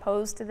to be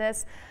opposed to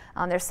this.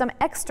 There's some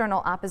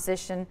external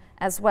opposition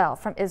as well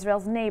from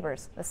Israel's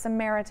neighbors, the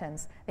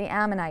Samaritans, the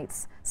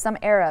Ammonites, some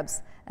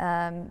Arabs.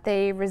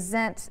 They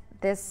resent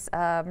this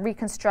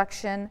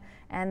reconstruction,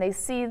 and they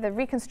see the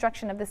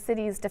reconstruction of the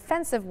city's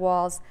defensive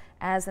walls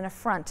as an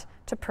affront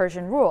to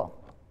Persian rule.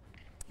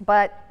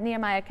 But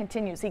Nehemiah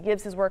continues. He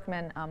gives his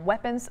workmen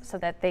weapons so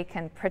that they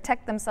can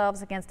protect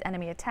themselves against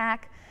enemy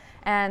attack,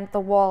 and the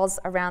walls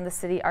around the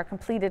city are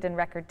completed in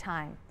record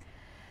time.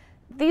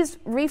 These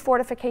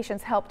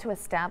refortifications helped to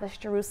establish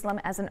Jerusalem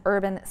as an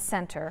urban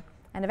center.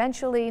 And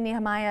eventually,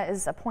 Nehemiah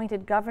is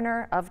appointed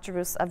governor of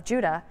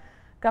Judah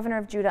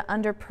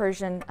under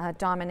Persian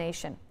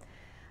domination.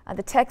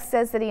 The text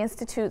says that he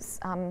institutes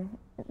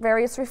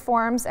various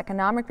reforms,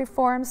 economic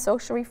reforms,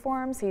 social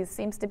reforms. He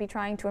seems to be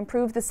trying to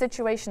improve the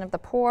situation of the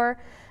poor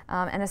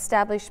and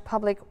establish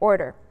public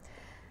order.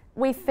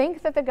 We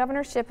think that the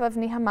governorship of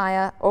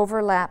Nehemiah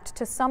overlapped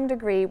to some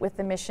degree with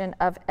the mission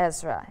of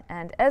Ezra,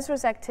 and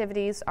Ezra's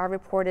activities are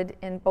reported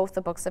in both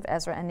the books of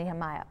Ezra and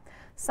Nehemiah.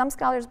 Some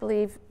scholars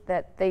believe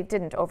that they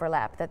didn't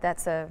overlap, that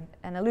that's an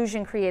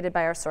illusion created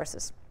by our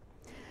sources.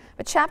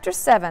 But chapter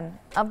 7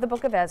 of the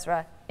book of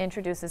Ezra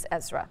introduces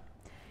Ezra.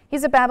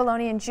 He's a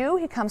Babylonian Jew.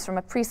 He comes from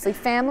a priestly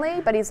family,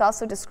 but he's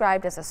also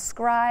described as a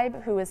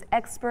scribe who is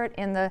expert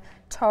in the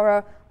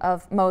Torah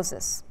of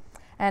Moses.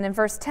 And in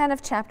verse 10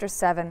 of chapter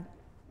 7,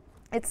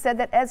 it said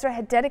that Ezra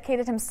had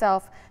dedicated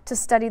himself to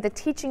study the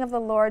teaching of the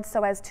Lord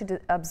so as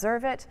to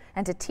observe it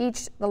and to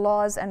teach the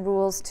laws and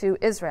rules to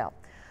Israel.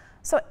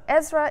 So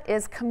Ezra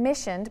is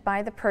commissioned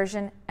by the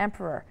Persian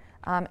emperor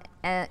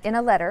in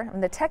a letter,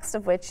 and the text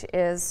of which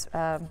is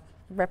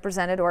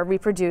represented or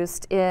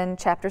reproduced in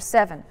chapter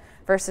 7,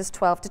 verses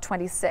 12 to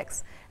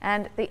 26.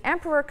 And the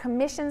emperor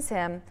commissions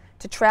him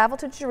to travel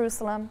to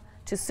Jerusalem,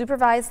 to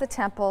supervise the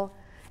temple,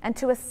 and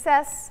to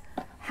assess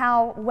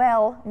how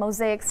well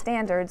Mosaic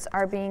standards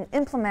are being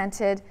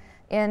implemented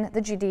in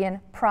the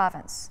Judean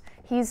province.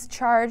 He's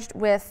charged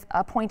with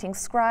appointing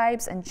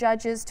scribes and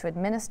judges to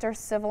administer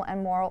civil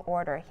and moral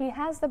order. He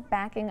has the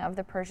backing of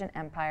the Persian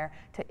Empire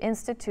to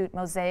institute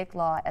Mosaic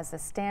law as the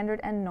standard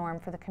and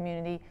norm for the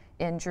community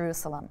in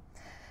Jerusalem.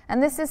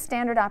 And this is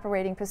standard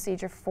operating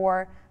procedure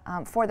for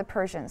the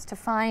Persians, to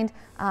find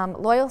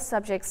loyal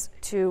subjects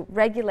to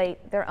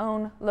regulate their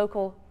own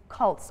local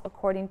cults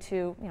according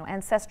to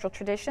ancestral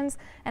traditions,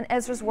 and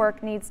Ezra's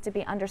work needs to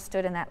be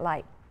understood in that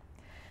light.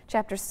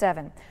 Chapter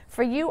 7,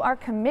 for you are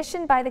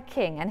commissioned by the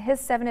king and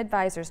his 7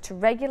 advisors to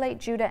regulate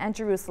Judah and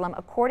Jerusalem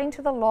according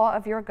to the law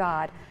of your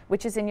God,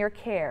 which is in your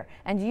care.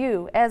 And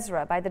you,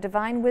 Ezra, by the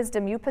divine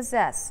wisdom you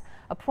possess,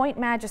 appoint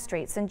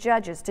magistrates and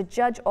judges to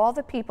judge all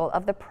the people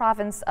of the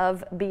province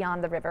of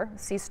beyond the river,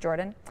 East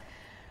Jordan,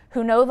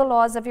 who know the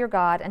laws of your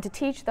God, and to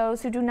teach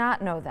those who do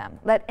not know them.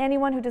 Let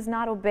anyone who does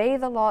not obey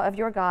the law of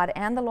your God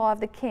and the law of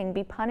the king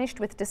be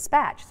punished with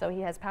dispatch, so he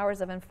has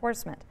powers of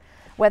enforcement,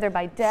 whether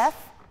by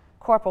death,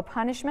 corporal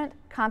punishment,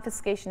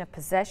 confiscation of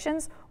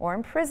possessions, or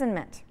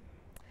imprisonment.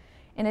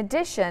 In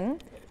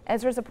addition,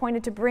 Ezra is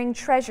appointed to bring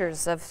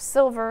treasures of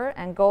silver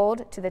and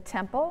gold to the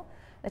temple.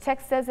 The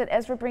text says that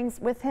Ezra brings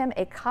with him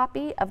a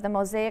copy of the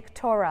Mosaic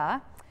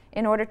Torah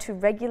in order to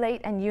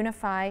regulate and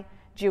unify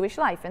Jewish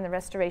life in the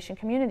restoration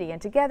community.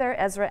 And together,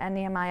 Ezra and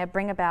Nehemiah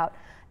bring about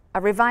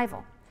a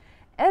revival.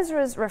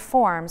 Ezra's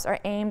reforms are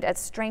aimed at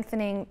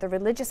strengthening the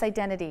religious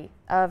identity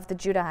of the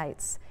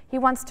Judahites. He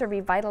wants to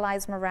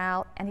revitalize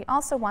morale, and he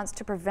also wants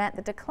to prevent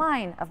the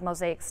decline of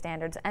Mosaic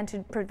standards and to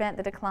prevent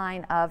the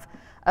decline of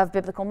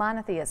biblical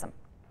monotheism.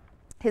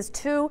 His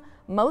 2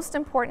 most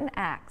important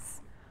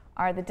acts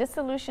are the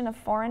dissolution of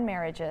foreign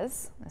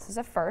marriages, this is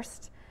a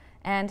first,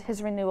 and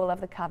his renewal of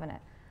the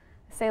covenant.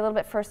 I'll say a little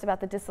bit first about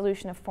the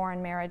dissolution of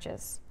foreign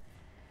marriages.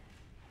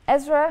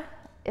 Ezra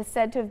is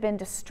said to have been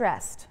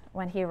distressed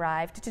when he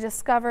arrived to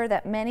discover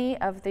that many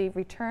of the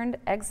returned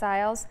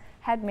exiles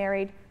had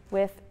married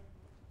with,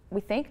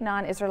 we think,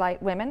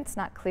 non-Israelite women. It's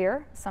not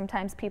clear.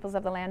 Sometimes peoples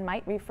of the land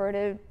might refer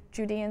to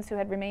Judeans who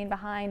had remained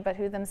behind, but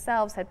who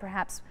themselves had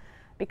perhaps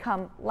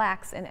become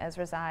lax in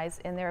Ezra's eyes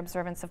in their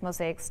observance of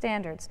Mosaic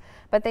standards.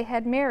 But they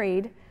had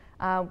married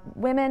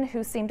women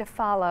who seemed to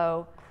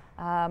follow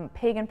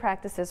pagan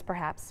practices,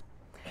 perhaps.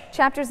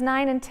 Chapters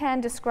 9 and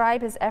 10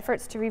 describe his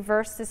efforts to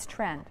reverse this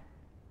trend.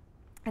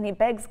 And he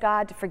begs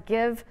God to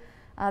forgive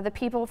the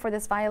people for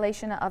this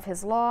violation of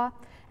his law.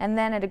 And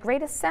then at a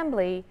great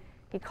assembly,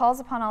 he calls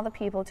upon all the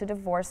people to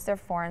divorce their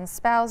foreign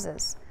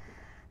spouses.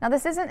 Now,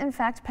 this isn't, in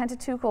fact,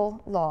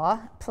 Pentateuchal law,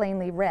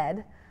 plainly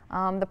read.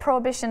 The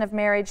prohibition of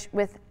marriage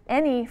with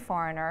any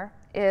foreigner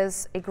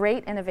is a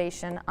great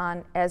innovation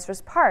on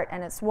Ezra's part,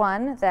 and it's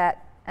one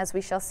that, as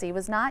we shall see,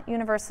 was not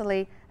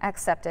universally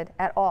accepted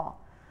at all.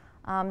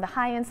 The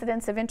high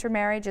incidence of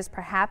intermarriage is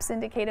perhaps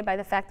indicated by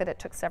the fact that it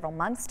took several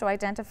months to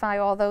identify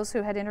all those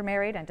who had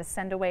intermarried and to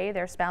send away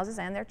their spouses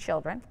and their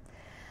children.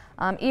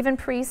 Even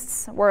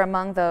priests were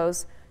among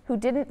those who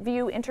didn't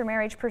view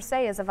intermarriage per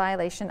se as a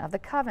violation of the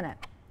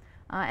covenant.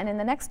 And in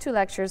the next 2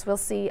 lectures, we'll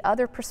see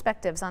other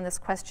perspectives on this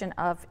question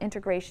of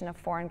integration of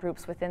foreign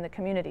groups within the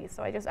community.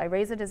 So I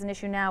raise it as an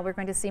issue now. We're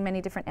going to see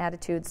many different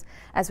attitudes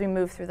as we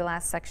move through the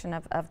last section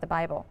of the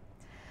Bible.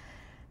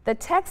 The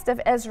text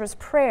of Ezra's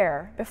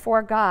prayer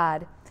before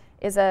God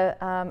is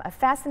a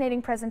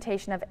fascinating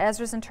presentation of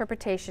Ezra's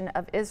interpretation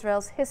of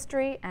Israel's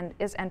history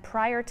and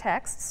prior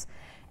texts,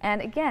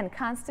 and again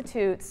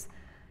constitutes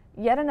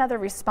yet another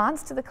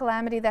response to the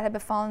calamity that had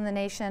befallen the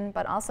nation,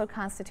 but also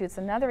constitutes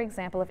another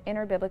example of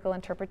inter-biblical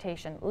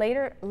interpretation,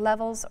 later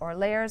levels or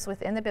layers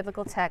within the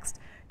biblical text,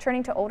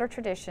 turning to older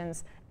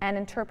traditions and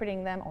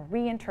interpreting them or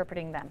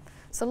reinterpreting them.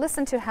 So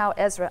listen to how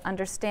Ezra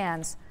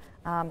understands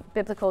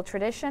biblical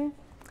tradition,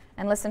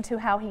 and listen to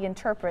how he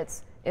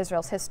interprets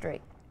Israel's history.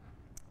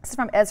 This is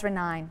from Ezra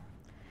 9.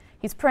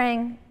 He's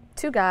praying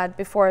to God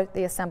before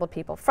the assembled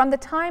people. From the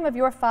time of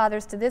your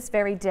fathers to this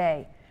very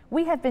day,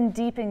 we have been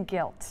deep in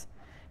guilt.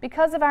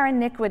 Because of our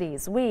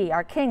iniquities, we,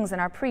 our kings and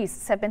our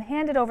priests, have been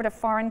handed over to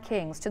foreign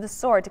kings, to the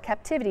sword, to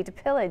captivity, to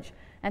pillage,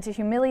 and to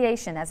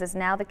humiliation, as is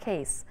now the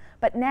case.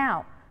 But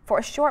now, for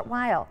a short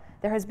while,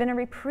 there has been a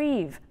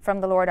reprieve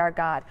from the Lord our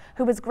God,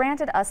 who has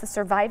granted us a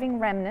surviving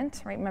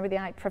remnant, right? Remember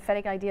the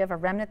prophetic idea of a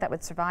remnant that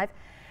would survive,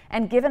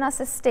 and given us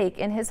a stake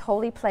in his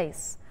holy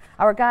place.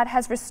 Our God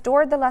has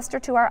restored the luster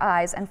to our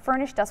eyes and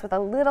furnished us with a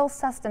little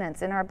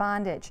sustenance in our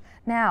bondage.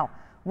 Now,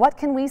 what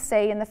can we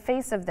say in the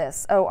face of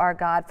this, O our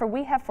God? For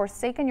we have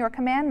forsaken your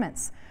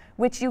commandments,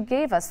 which you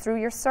gave us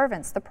through your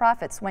servants, the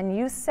prophets, when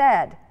you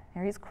said,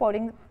 here he's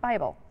quoting the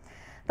Bible,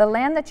 the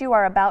land that you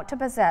are about to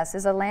possess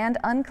is a land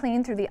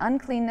unclean through the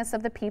uncleanness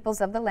of the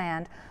peoples of the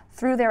land,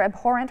 through their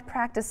abhorrent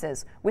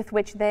practices, with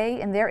which they,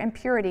 in their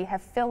impurity,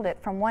 have filled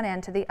it from one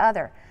end to the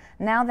other.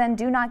 Now then,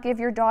 do not give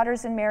your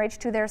daughters in marriage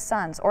to their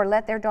sons, or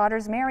let their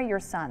daughters marry your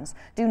sons.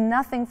 Do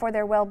nothing for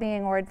their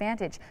well-being or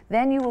advantage.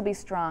 Then you will be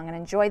strong and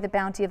enjoy the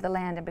bounty of the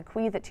land and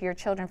bequeath it to your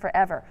children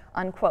forever,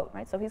 unquote.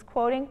 Right? So he's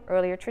quoting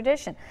earlier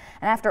tradition.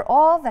 And after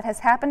all that has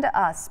happened to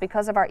us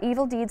because of our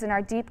evil deeds and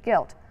our deep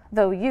guilt,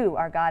 though you,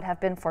 our God, have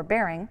been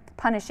forbearing,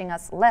 punishing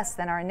us less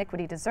than our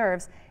iniquity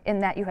deserves, in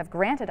that you have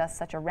granted us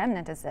such a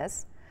remnant as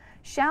this,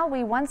 shall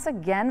we once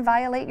again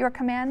violate your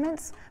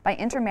commandments by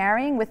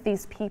intermarrying with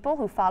these people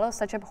who follow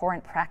such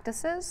abhorrent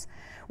practices?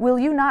 Will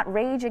you not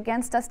rage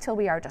against us till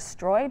we are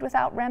destroyed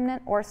without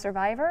remnant or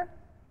survivor?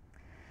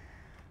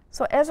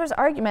 So Ezra's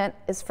argument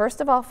is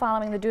first of all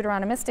following the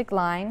Deuteronomistic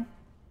line.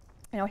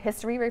 You know,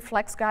 history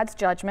reflects God's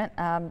judgment.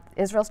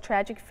 Israel's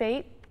tragic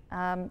fate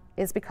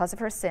is because of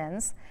her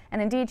sins,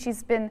 and indeed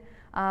she's been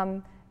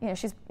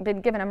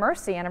given a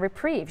mercy and a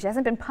reprieve. She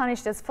hasn't been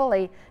punished as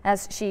fully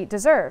as she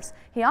deserves.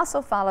 He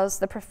also follows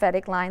the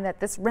prophetic line that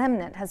this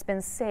remnant has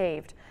been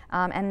saved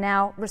and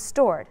now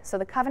restored. So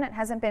the covenant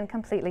hasn't been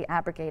completely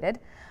abrogated,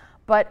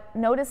 but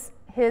notice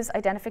his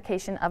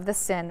identification of the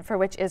sin for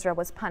which Israel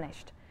was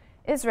punished.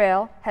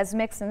 Israel has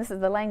mixed, and this is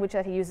the language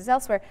that he uses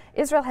elsewhere,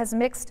 Israel has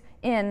mixed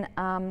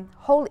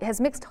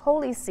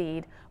holy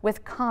seed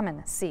with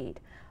common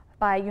seed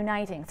by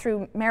uniting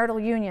through marital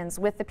unions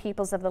with the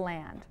peoples of the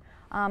land.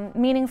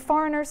 Meaning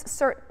foreigners,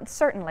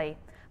 certainly,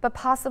 but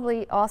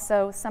possibly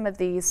also some of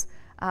these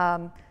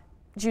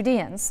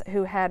Judeans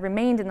who had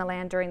remained in the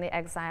land during the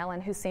exile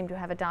and who seem to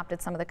have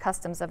adopted some of the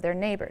customs of their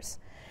neighbors.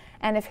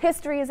 And if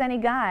history is any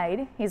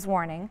guide, he's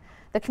warning,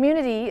 the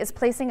community is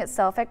placing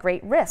itself at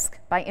great risk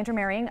by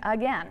intermarrying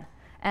again,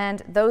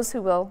 and those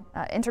who will,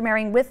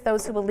 intermarrying with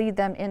those who will lead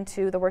them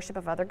into the worship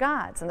of other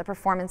gods and the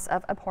performance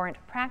of abhorrent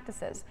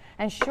practices.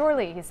 And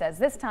surely, he says,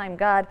 this time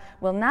God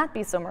will not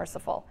be so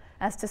merciful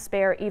as to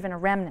spare even a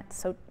remnant.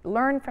 So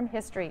learn from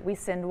history. We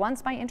sinned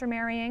once by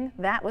intermarrying.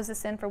 That was the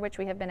sin for which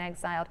we have been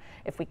exiled.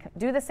 If we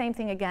do the same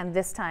thing again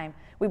this time,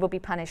 we will be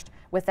punished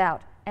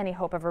without any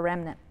hope of a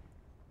remnant.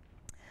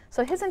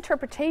 So his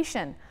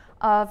interpretation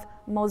of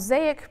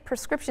Mosaic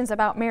prescriptions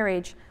about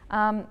marriage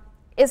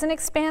is an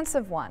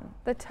expansive one.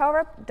 The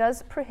Torah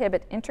does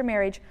prohibit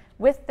intermarriage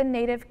with the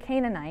native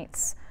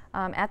Canaanites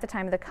at the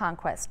time of the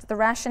conquest, the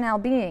rationale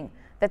being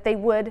that they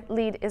would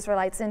lead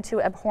Israelites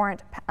into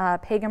abhorrent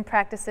pagan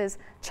practices,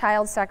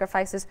 child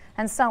sacrifices,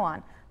 and so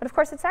on. But of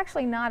course, it's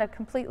actually not a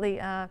completely,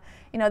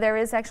 there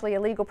is actually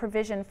a legal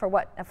provision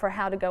for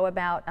how to go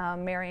about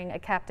marrying a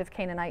captive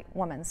Canaanite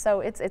woman. So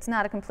it's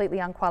not a completely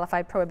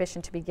unqualified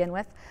prohibition to begin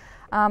with.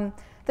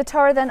 The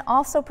Torah then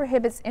also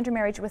prohibits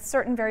intermarriage with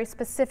certain very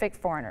specific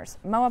foreigners,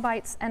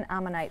 Moabites and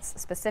Ammonites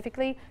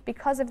specifically,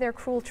 because of their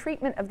cruel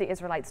treatment of the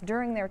Israelites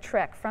during their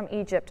trek from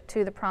Egypt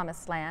to the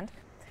Promised Land.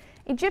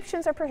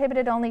 Egyptians are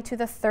prohibited only to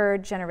the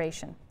third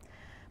generation.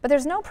 But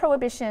there's no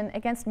prohibition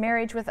against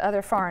marriage with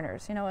other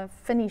foreigners, a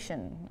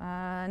Phoenician,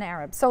 an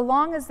Arab, so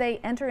long as they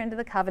enter into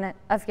the covenant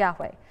of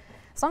Yahweh,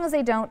 as long as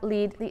they don't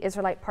lead the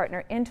Israelite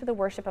partner into the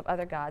worship of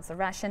other gods. The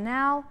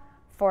rationale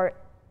for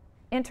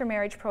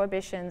intermarriage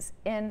prohibitions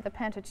in the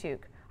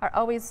Pentateuch are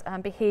always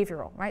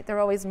behavioral, right? They're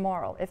always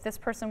moral. If this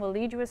person will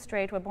lead you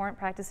astray to abhorrent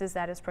practices,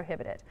 that is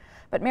prohibited.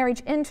 But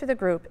marriage into the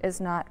group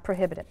is not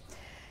prohibited.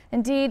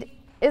 Indeed,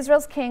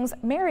 Israel's kings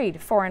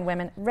married foreign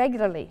women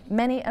regularly.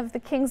 Many of the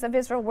kings of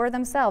Israel were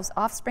themselves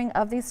offspring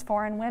of these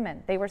foreign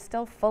women. They were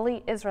still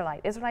fully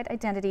Israelite. Israelite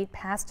identity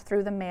passed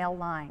through the male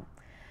line.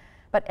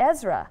 But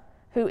Ezra,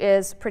 who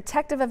is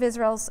protective of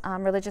Israel's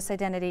religious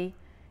identity,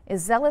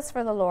 is zealous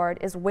for the Lord,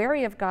 is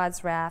wary of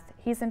God's wrath.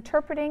 He's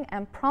interpreting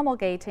and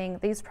promulgating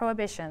these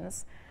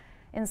prohibitions,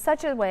 in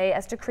such a way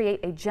as to create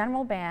a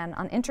general ban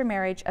on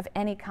intermarriage of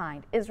any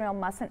kind. Israel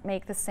mustn't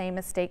make the same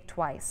mistake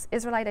twice.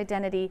 Israelite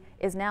identity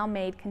is now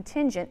made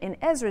contingent, in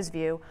Ezra's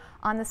view,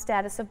 on the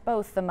status of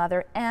both the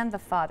mother and the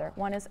father.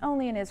 One is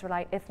only an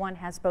Israelite if one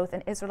has both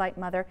an Israelite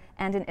mother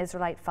and an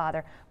Israelite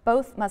father.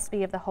 Both must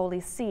be of the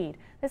holy seed.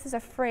 This is a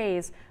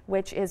phrase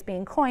which is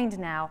being coined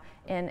now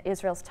in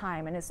Israel's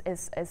time and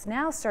is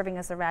now serving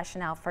as the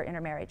rationale for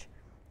intermarriage,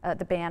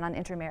 the ban on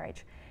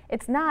intermarriage.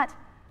 It's not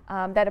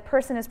that a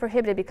person is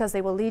prohibited because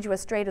they will lead you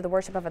astray to the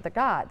worship of other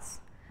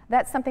gods.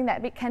 That's something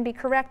that can be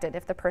corrected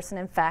if the person,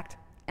 in fact,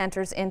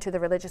 enters into the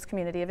religious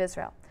community of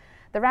Israel.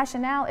 The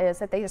rationale is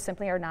that they just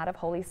simply are not of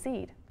holy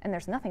seed, and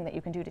there's nothing that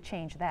you can do to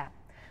change that.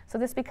 So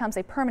this becomes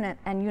a permanent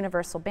and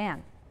universal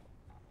ban.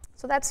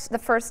 So that's the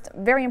first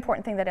very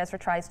important thing that Ezra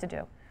tries to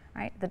do,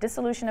 right? The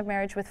dissolution of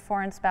marriage with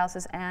foreign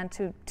spouses, and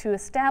to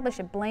establish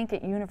a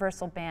blanket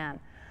universal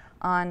ban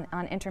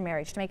on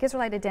intermarriage, to make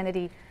Israelite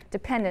identity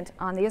dependent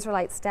on the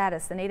Israelite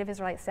status, the native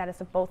Israelite status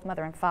of both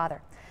mother and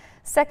father.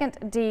 Second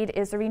deed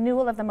is the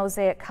renewal of the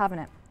Mosaic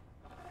covenant.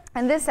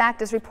 And this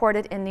act is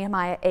reported in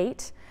Nehemiah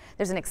 8.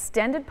 There's an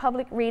extended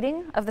public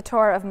reading of the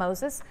Torah of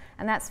Moses,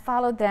 and that's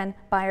followed then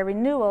by a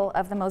renewal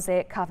of the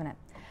Mosaic covenant.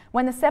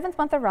 When the 7th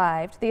month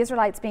arrived, the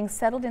Israelites being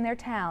settled in their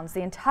towns,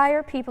 the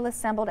entire people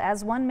assembled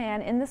as one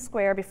man in the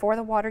square before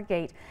the water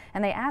gate,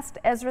 and they asked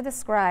Ezra the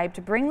scribe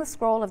to bring the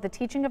scroll of the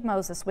teaching of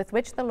Moses with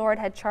which the Lord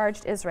had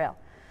charged Israel.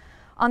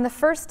 On the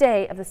first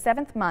day of the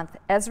 7th month,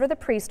 Ezra the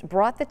priest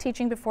brought the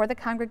teaching before the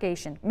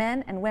congregation,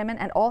 men and women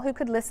and all who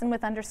could listen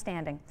with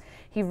understanding.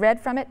 He read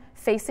from it,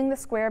 facing the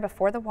square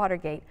before the water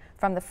gate,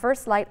 from the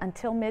first light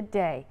until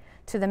midday,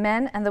 to the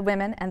men and the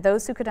women and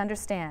those who could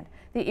understand.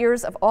 The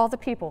ears of all the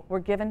people were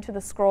given to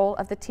the scroll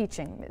of the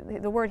teaching.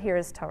 The word here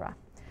is Torah.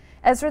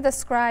 Ezra the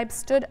scribe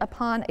stood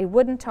upon a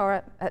wooden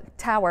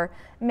tower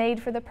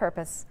made for the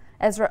purpose.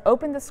 Ezra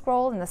opened the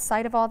scroll in the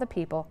sight of all the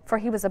people, for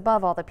he was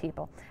above all the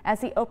people.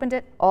 As he opened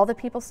it, all the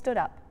people stood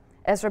up.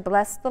 Ezra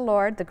blessed the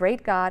Lord, the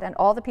great God, and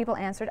all the people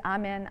answered,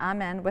 Amen,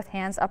 Amen, with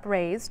hands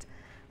upraised.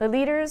 The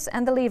leaders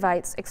and the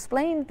Levites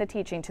explained the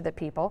teaching to the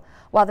people,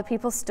 while the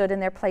people stood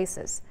in their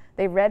places.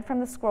 They read from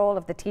the scroll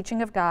of the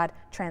teaching of God,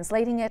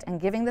 translating it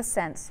and giving the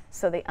sense,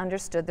 so they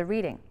understood the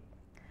reading.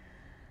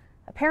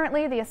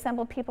 Apparently, the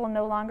assembled people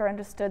no longer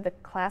understood the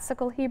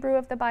classical Hebrew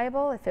of the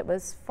Bible, if it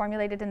was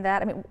formulated in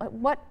that. I mean,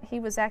 what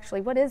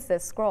is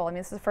this scroll? I mean,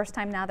 this is the first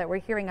time now that we're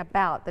hearing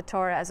about the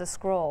Torah as a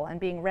scroll and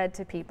being read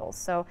to people.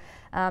 So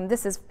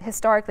this is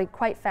historically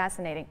quite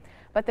fascinating.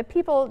 But the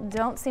people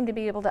don't seem to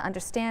be able to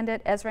understand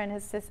it. Ezra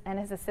and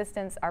his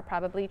assistants are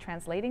probably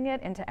translating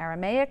it into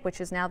Aramaic,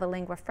 which is now the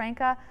lingua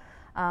franca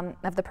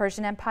of the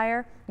Persian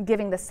Empire,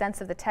 giving the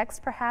sense of the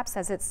text, perhaps,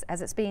 as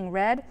it's being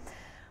read.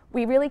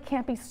 We really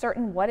can't be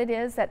certain what it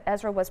is that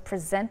Ezra was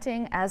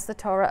presenting as the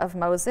Torah of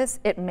Moses.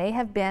 It may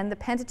have been the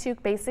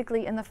Pentateuch,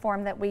 basically in the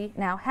form that we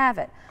now have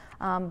it.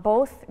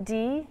 Both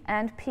D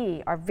and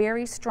P are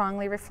very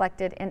strongly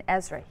reflected in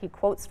Ezra. He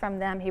quotes from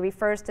them, he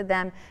refers to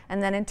them,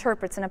 and then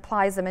interprets and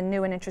applies them in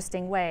new and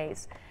interesting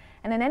ways.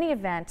 And in any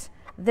event,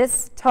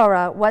 this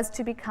Torah was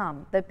to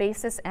become the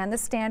basis and the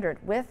standard,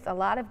 with a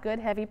lot of good,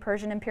 heavy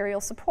Persian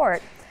imperial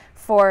support,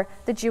 for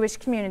the Jewish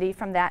community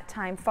from that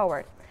time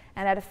forward.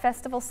 And at a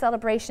festival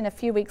celebration a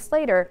few weeks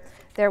later,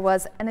 there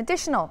was an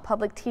additional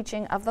public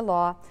teaching of the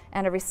law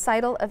and a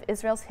recital of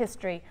Israel's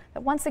history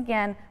that once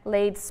again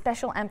laid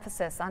special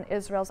emphasis on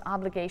Israel's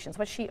obligations,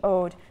 what she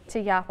owed to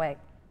Yahweh.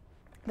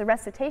 The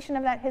recitation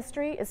of that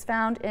history is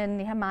found in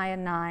Nehemiah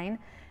 9,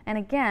 and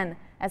again,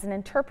 as an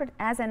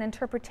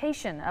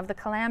interpretation of the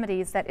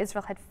calamities that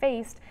Israel had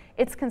faced,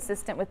 it's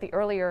consistent with the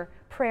earlier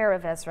prayer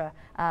of Ezra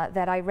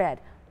that I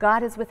read.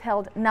 God has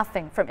withheld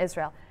nothing from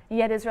Israel.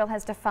 Yet Israel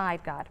has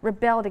defied God,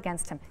 rebelled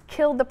against him,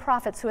 killed the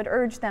prophets who had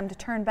urged them to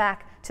turn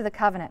back to the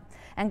covenant.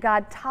 And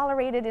God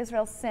tolerated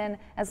Israel's sin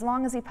as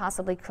long as he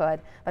possibly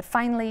could, but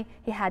finally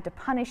he had to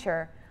punish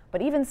her.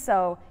 But even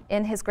so,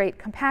 in his great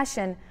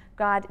compassion,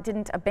 God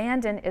didn't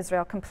abandon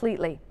Israel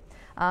completely.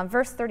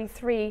 Verse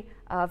 33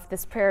 of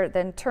this prayer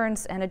then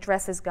turns and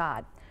addresses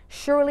God.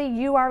 Surely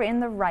you are in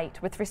the right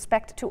with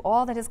respect to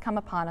all that has come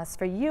upon us,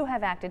 for you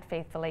have acted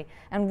faithfully,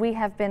 and we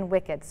have been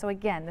wicked. So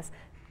again, this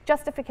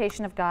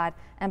justification of God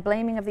and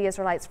blaming of the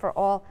Israelites for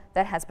all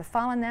that has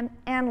befallen them,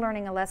 and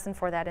learning a lesson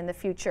for that in the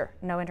future,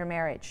 no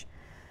intermarriage.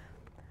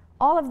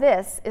 All of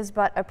this is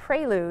but a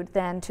prelude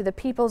then to the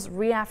people's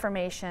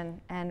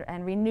reaffirmation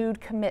and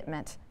renewed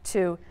commitment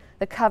to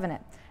the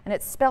covenant. And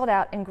it's spelled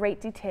out in great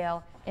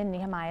detail in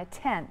Nehemiah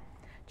 10.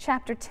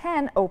 Chapter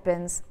 10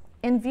 opens,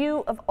 in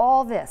view of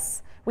all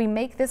this, we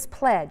make this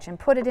pledge and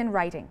put it in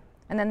writing.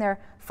 And then there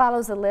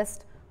follows a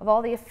list of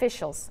all the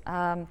officials,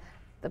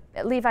 the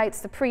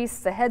Levites, the priests,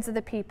 the heads of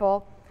the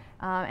people,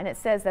 and it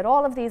says that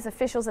all of these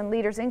officials and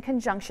leaders in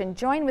conjunction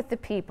join with the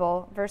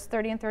people, verse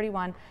 30 and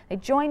 31, they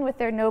join with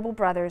their noble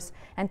brothers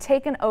and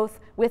take an oath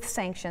with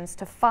sanctions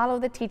to follow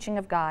the teaching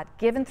of God,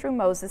 given through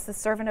Moses, the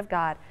servant of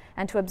God,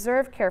 and to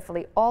observe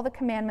carefully all the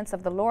commandments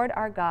of the Lord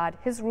our God,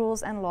 his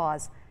rules and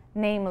laws.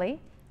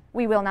 Namely,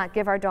 we will not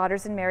give our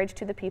daughters in marriage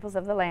to the peoples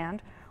of the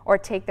land, or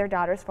take their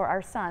daughters for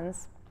our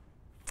sons.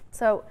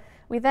 So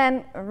we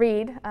then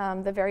read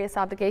the various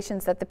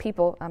obligations that the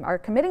people are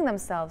committing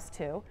themselves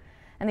to,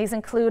 and these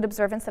include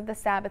observance of the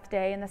Sabbath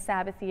day and the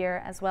Sabbath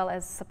year, as well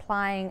as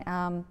supplying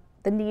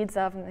the needs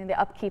of and the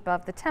upkeep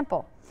of the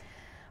temple.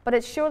 But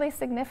it's surely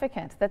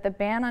significant that the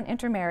ban on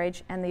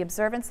intermarriage and the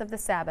observance of the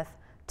Sabbath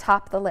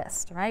top the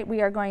list, right?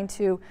 We are going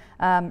to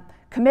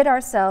commit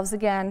ourselves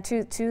again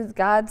to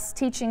God's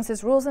teachings,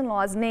 his rules and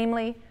laws,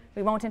 namely,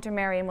 we won't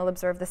intermarry and we'll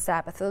observe the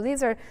Sabbath. So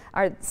these are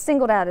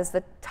singled out as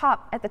at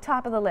the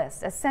top of the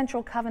list, as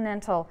central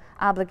covenantal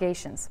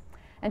obligations.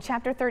 And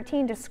chapter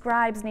 13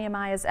 describes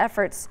Nehemiah's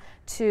efforts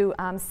to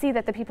see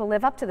that the people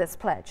live up to this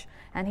pledge.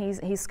 And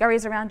he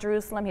scurries around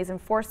Jerusalem. He's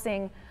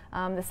enforcing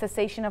the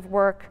cessation of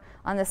work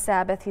on the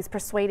Sabbath. He's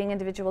persuading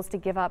individuals to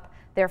give up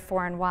their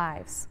foreign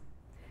wives.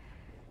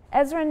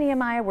 Ezra and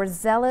Nehemiah were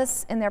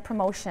zealous in their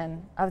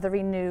promotion of the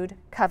renewed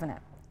covenant.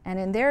 And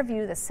in their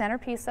view, the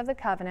centerpiece of the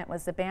covenant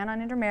was the ban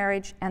on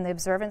intermarriage and the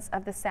observance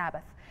of the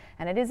Sabbath.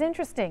 And it is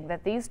interesting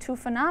that these two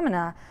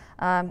phenomena,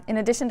 in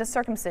addition to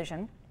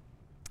circumcision,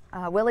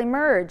 will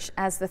emerge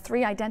as the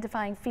three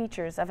identifying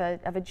features of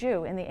a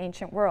Jew in the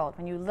ancient world.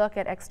 When you look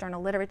at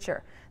external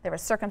literature, there are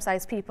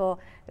circumcised people,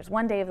 there's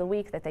one day of the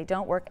week that they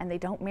don't work and they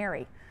don't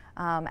marry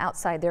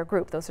outside their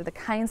group. Those are the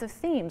kinds of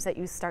themes that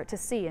you start to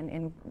see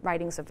in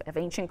writings of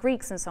ancient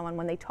Greeks and so on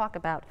when they talk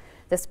about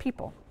this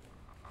people.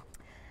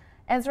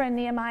 Ezra and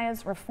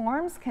Nehemiah's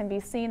reforms can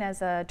be seen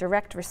as a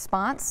direct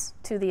response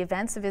to the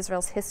events of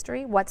Israel's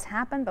history. What's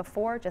happened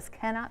before just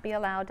cannot be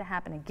allowed to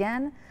happen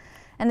again.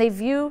 And they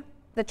view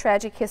the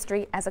tragic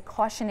history as a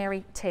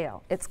cautionary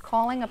tale. It's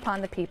calling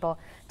upon the people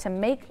to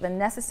make the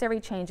necessary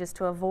changes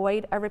to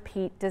avoid a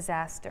repeat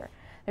disaster.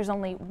 There's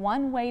only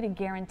one way to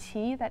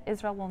guarantee that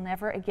Israel will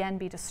never again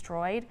be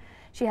destroyed.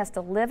 She has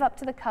to live up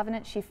to the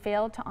covenant she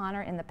failed to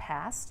honor in the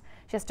past.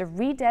 She has to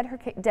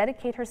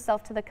rededicate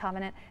herself to the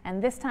covenant,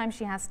 and this time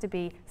she has to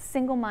be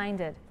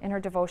single-minded in her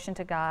devotion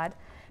to God,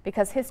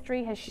 because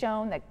history has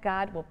shown that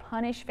God will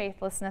punish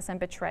faithlessness and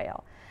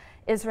betrayal.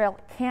 Israel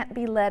can't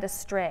be led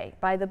astray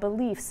by the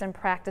beliefs and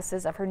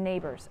practices of her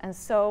neighbors, and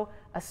so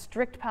a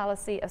strict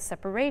policy of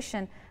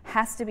separation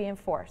has to be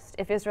enforced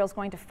if Israel is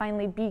going to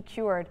finally be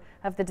cured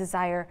of the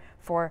desire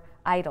for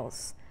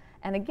idols.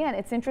 And again,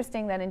 it's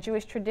interesting that in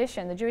Jewish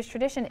tradition, the Jewish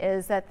tradition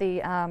is that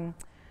the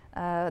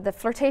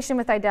flirtation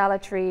with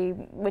idolatry,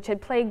 which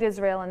had plagued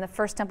Israel in the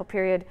First Temple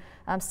period,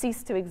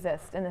 ceased to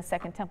exist in the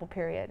Second Temple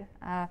period.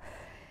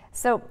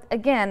 So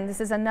again,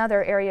 this is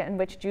another area in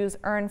which Jews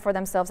earn for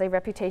themselves a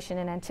reputation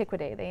in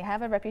antiquity. They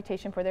have a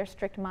reputation for their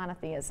strict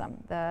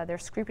monotheism, their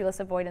scrupulous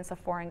avoidance of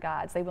foreign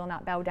gods. They will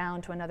not bow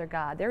down to another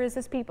god. There is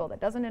this people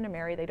that doesn't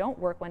intermarry, they don't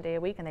work one day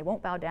a week, and they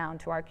won't bow down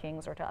to our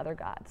kings or to other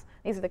gods.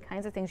 These are the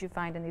kinds of things you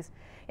find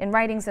in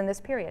writings in this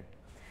period.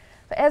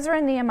 But Ezra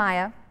and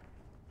Nehemiah,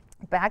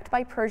 backed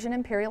by Persian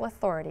imperial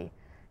authority,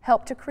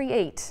 helped to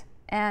create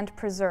and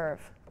preserve,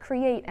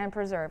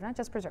 not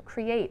just preserve,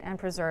 create and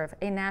preserve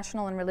a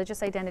national and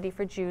religious identity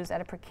for Jews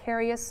at a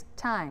precarious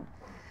time.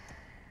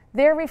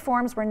 Their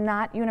reforms were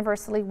not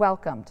universally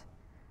welcomed.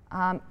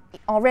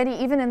 Already,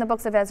 even in the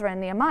books of Ezra and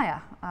Nehemiah,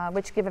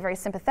 which give a very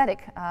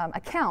sympathetic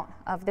account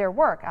of their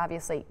work,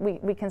 obviously,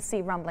 we can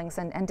see rumblings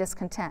and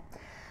discontent.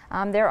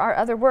 There are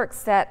other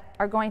works that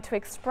are going to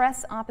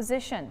express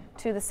opposition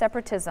to the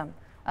separatism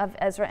of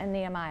Ezra and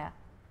Nehemiah.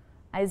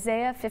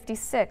 Isaiah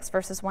 56,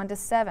 verses 1 to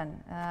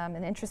 7,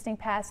 an interesting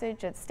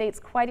passage that states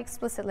quite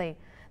explicitly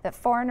that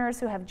foreigners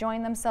who have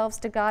joined themselves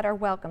to God are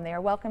welcome. They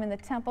are welcome in the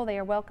temple. They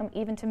are welcome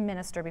even to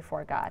minister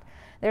before God.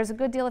 There's a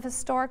good deal of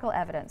historical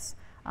evidence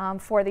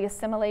for the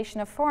assimilation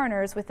of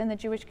foreigners within the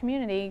Jewish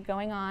community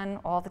going on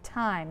all the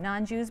time.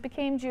 Non-Jews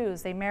became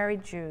Jews. They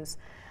married Jews.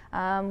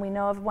 We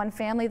know of one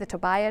family, the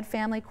Tobiah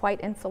family, quite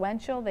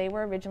influential. They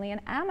were originally an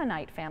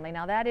Ammonite family.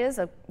 Now that is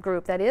a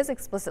group that is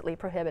explicitly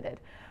prohibited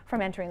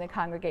from entering the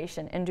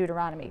congregation in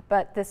Deuteronomy.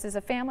 But this is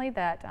a family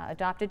that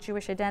adopted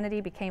Jewish identity,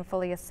 became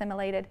fully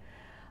assimilated.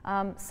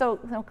 So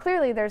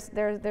clearly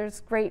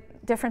there's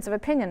great difference of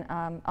opinion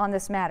on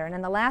this matter. And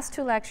in the last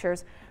two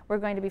lectures, we're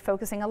going to be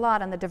focusing a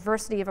lot on the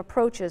diversity of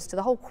approaches to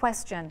the whole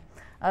question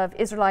of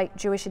Israelite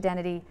Jewish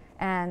identity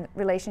and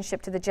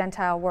relationship to the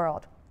Gentile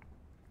world.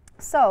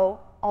 So,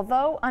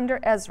 although under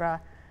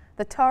Ezra,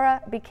 the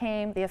Torah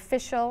became the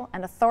official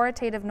and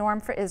authoritative norm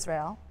for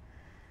Israel,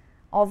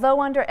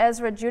 although under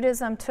Ezra,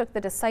 Judaism took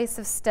the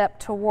decisive step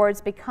towards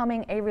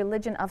becoming a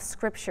religion of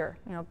Scripture,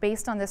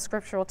 based on this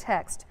scriptural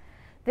text,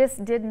 this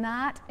did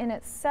not in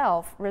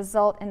itself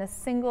result in a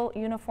single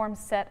uniform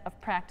set of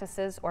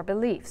practices or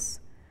beliefs.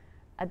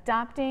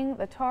 Adopting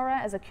the Torah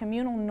as a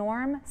communal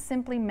norm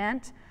simply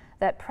meant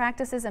that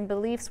practices and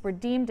beliefs were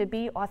deemed to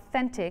be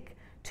authentic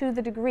to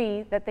the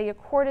degree that they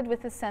accorded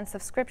with the sense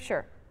of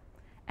Scripture.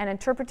 And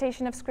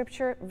interpretation of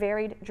Scripture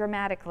varied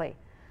dramatically,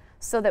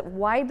 so that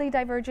widely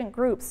divergent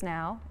groups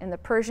now, in the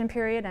Persian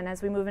period and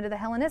as we move into the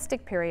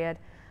Hellenistic period,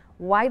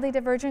 widely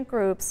divergent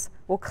groups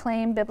will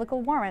claim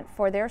biblical warrant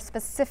for their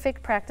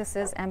specific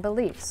practices and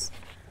beliefs.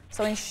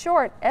 So in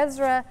short,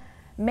 Ezra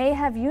may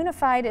have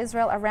unified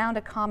Israel around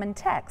a common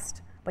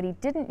text, but he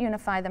didn't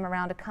unify them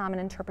around a common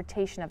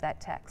interpretation of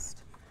that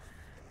text.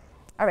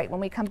 All right,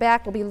 when we come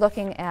back, we'll be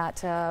looking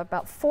at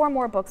about 4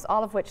 more books,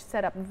 all of which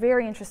set up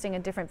very interesting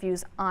and different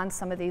views on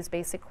some of these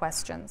basic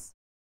questions.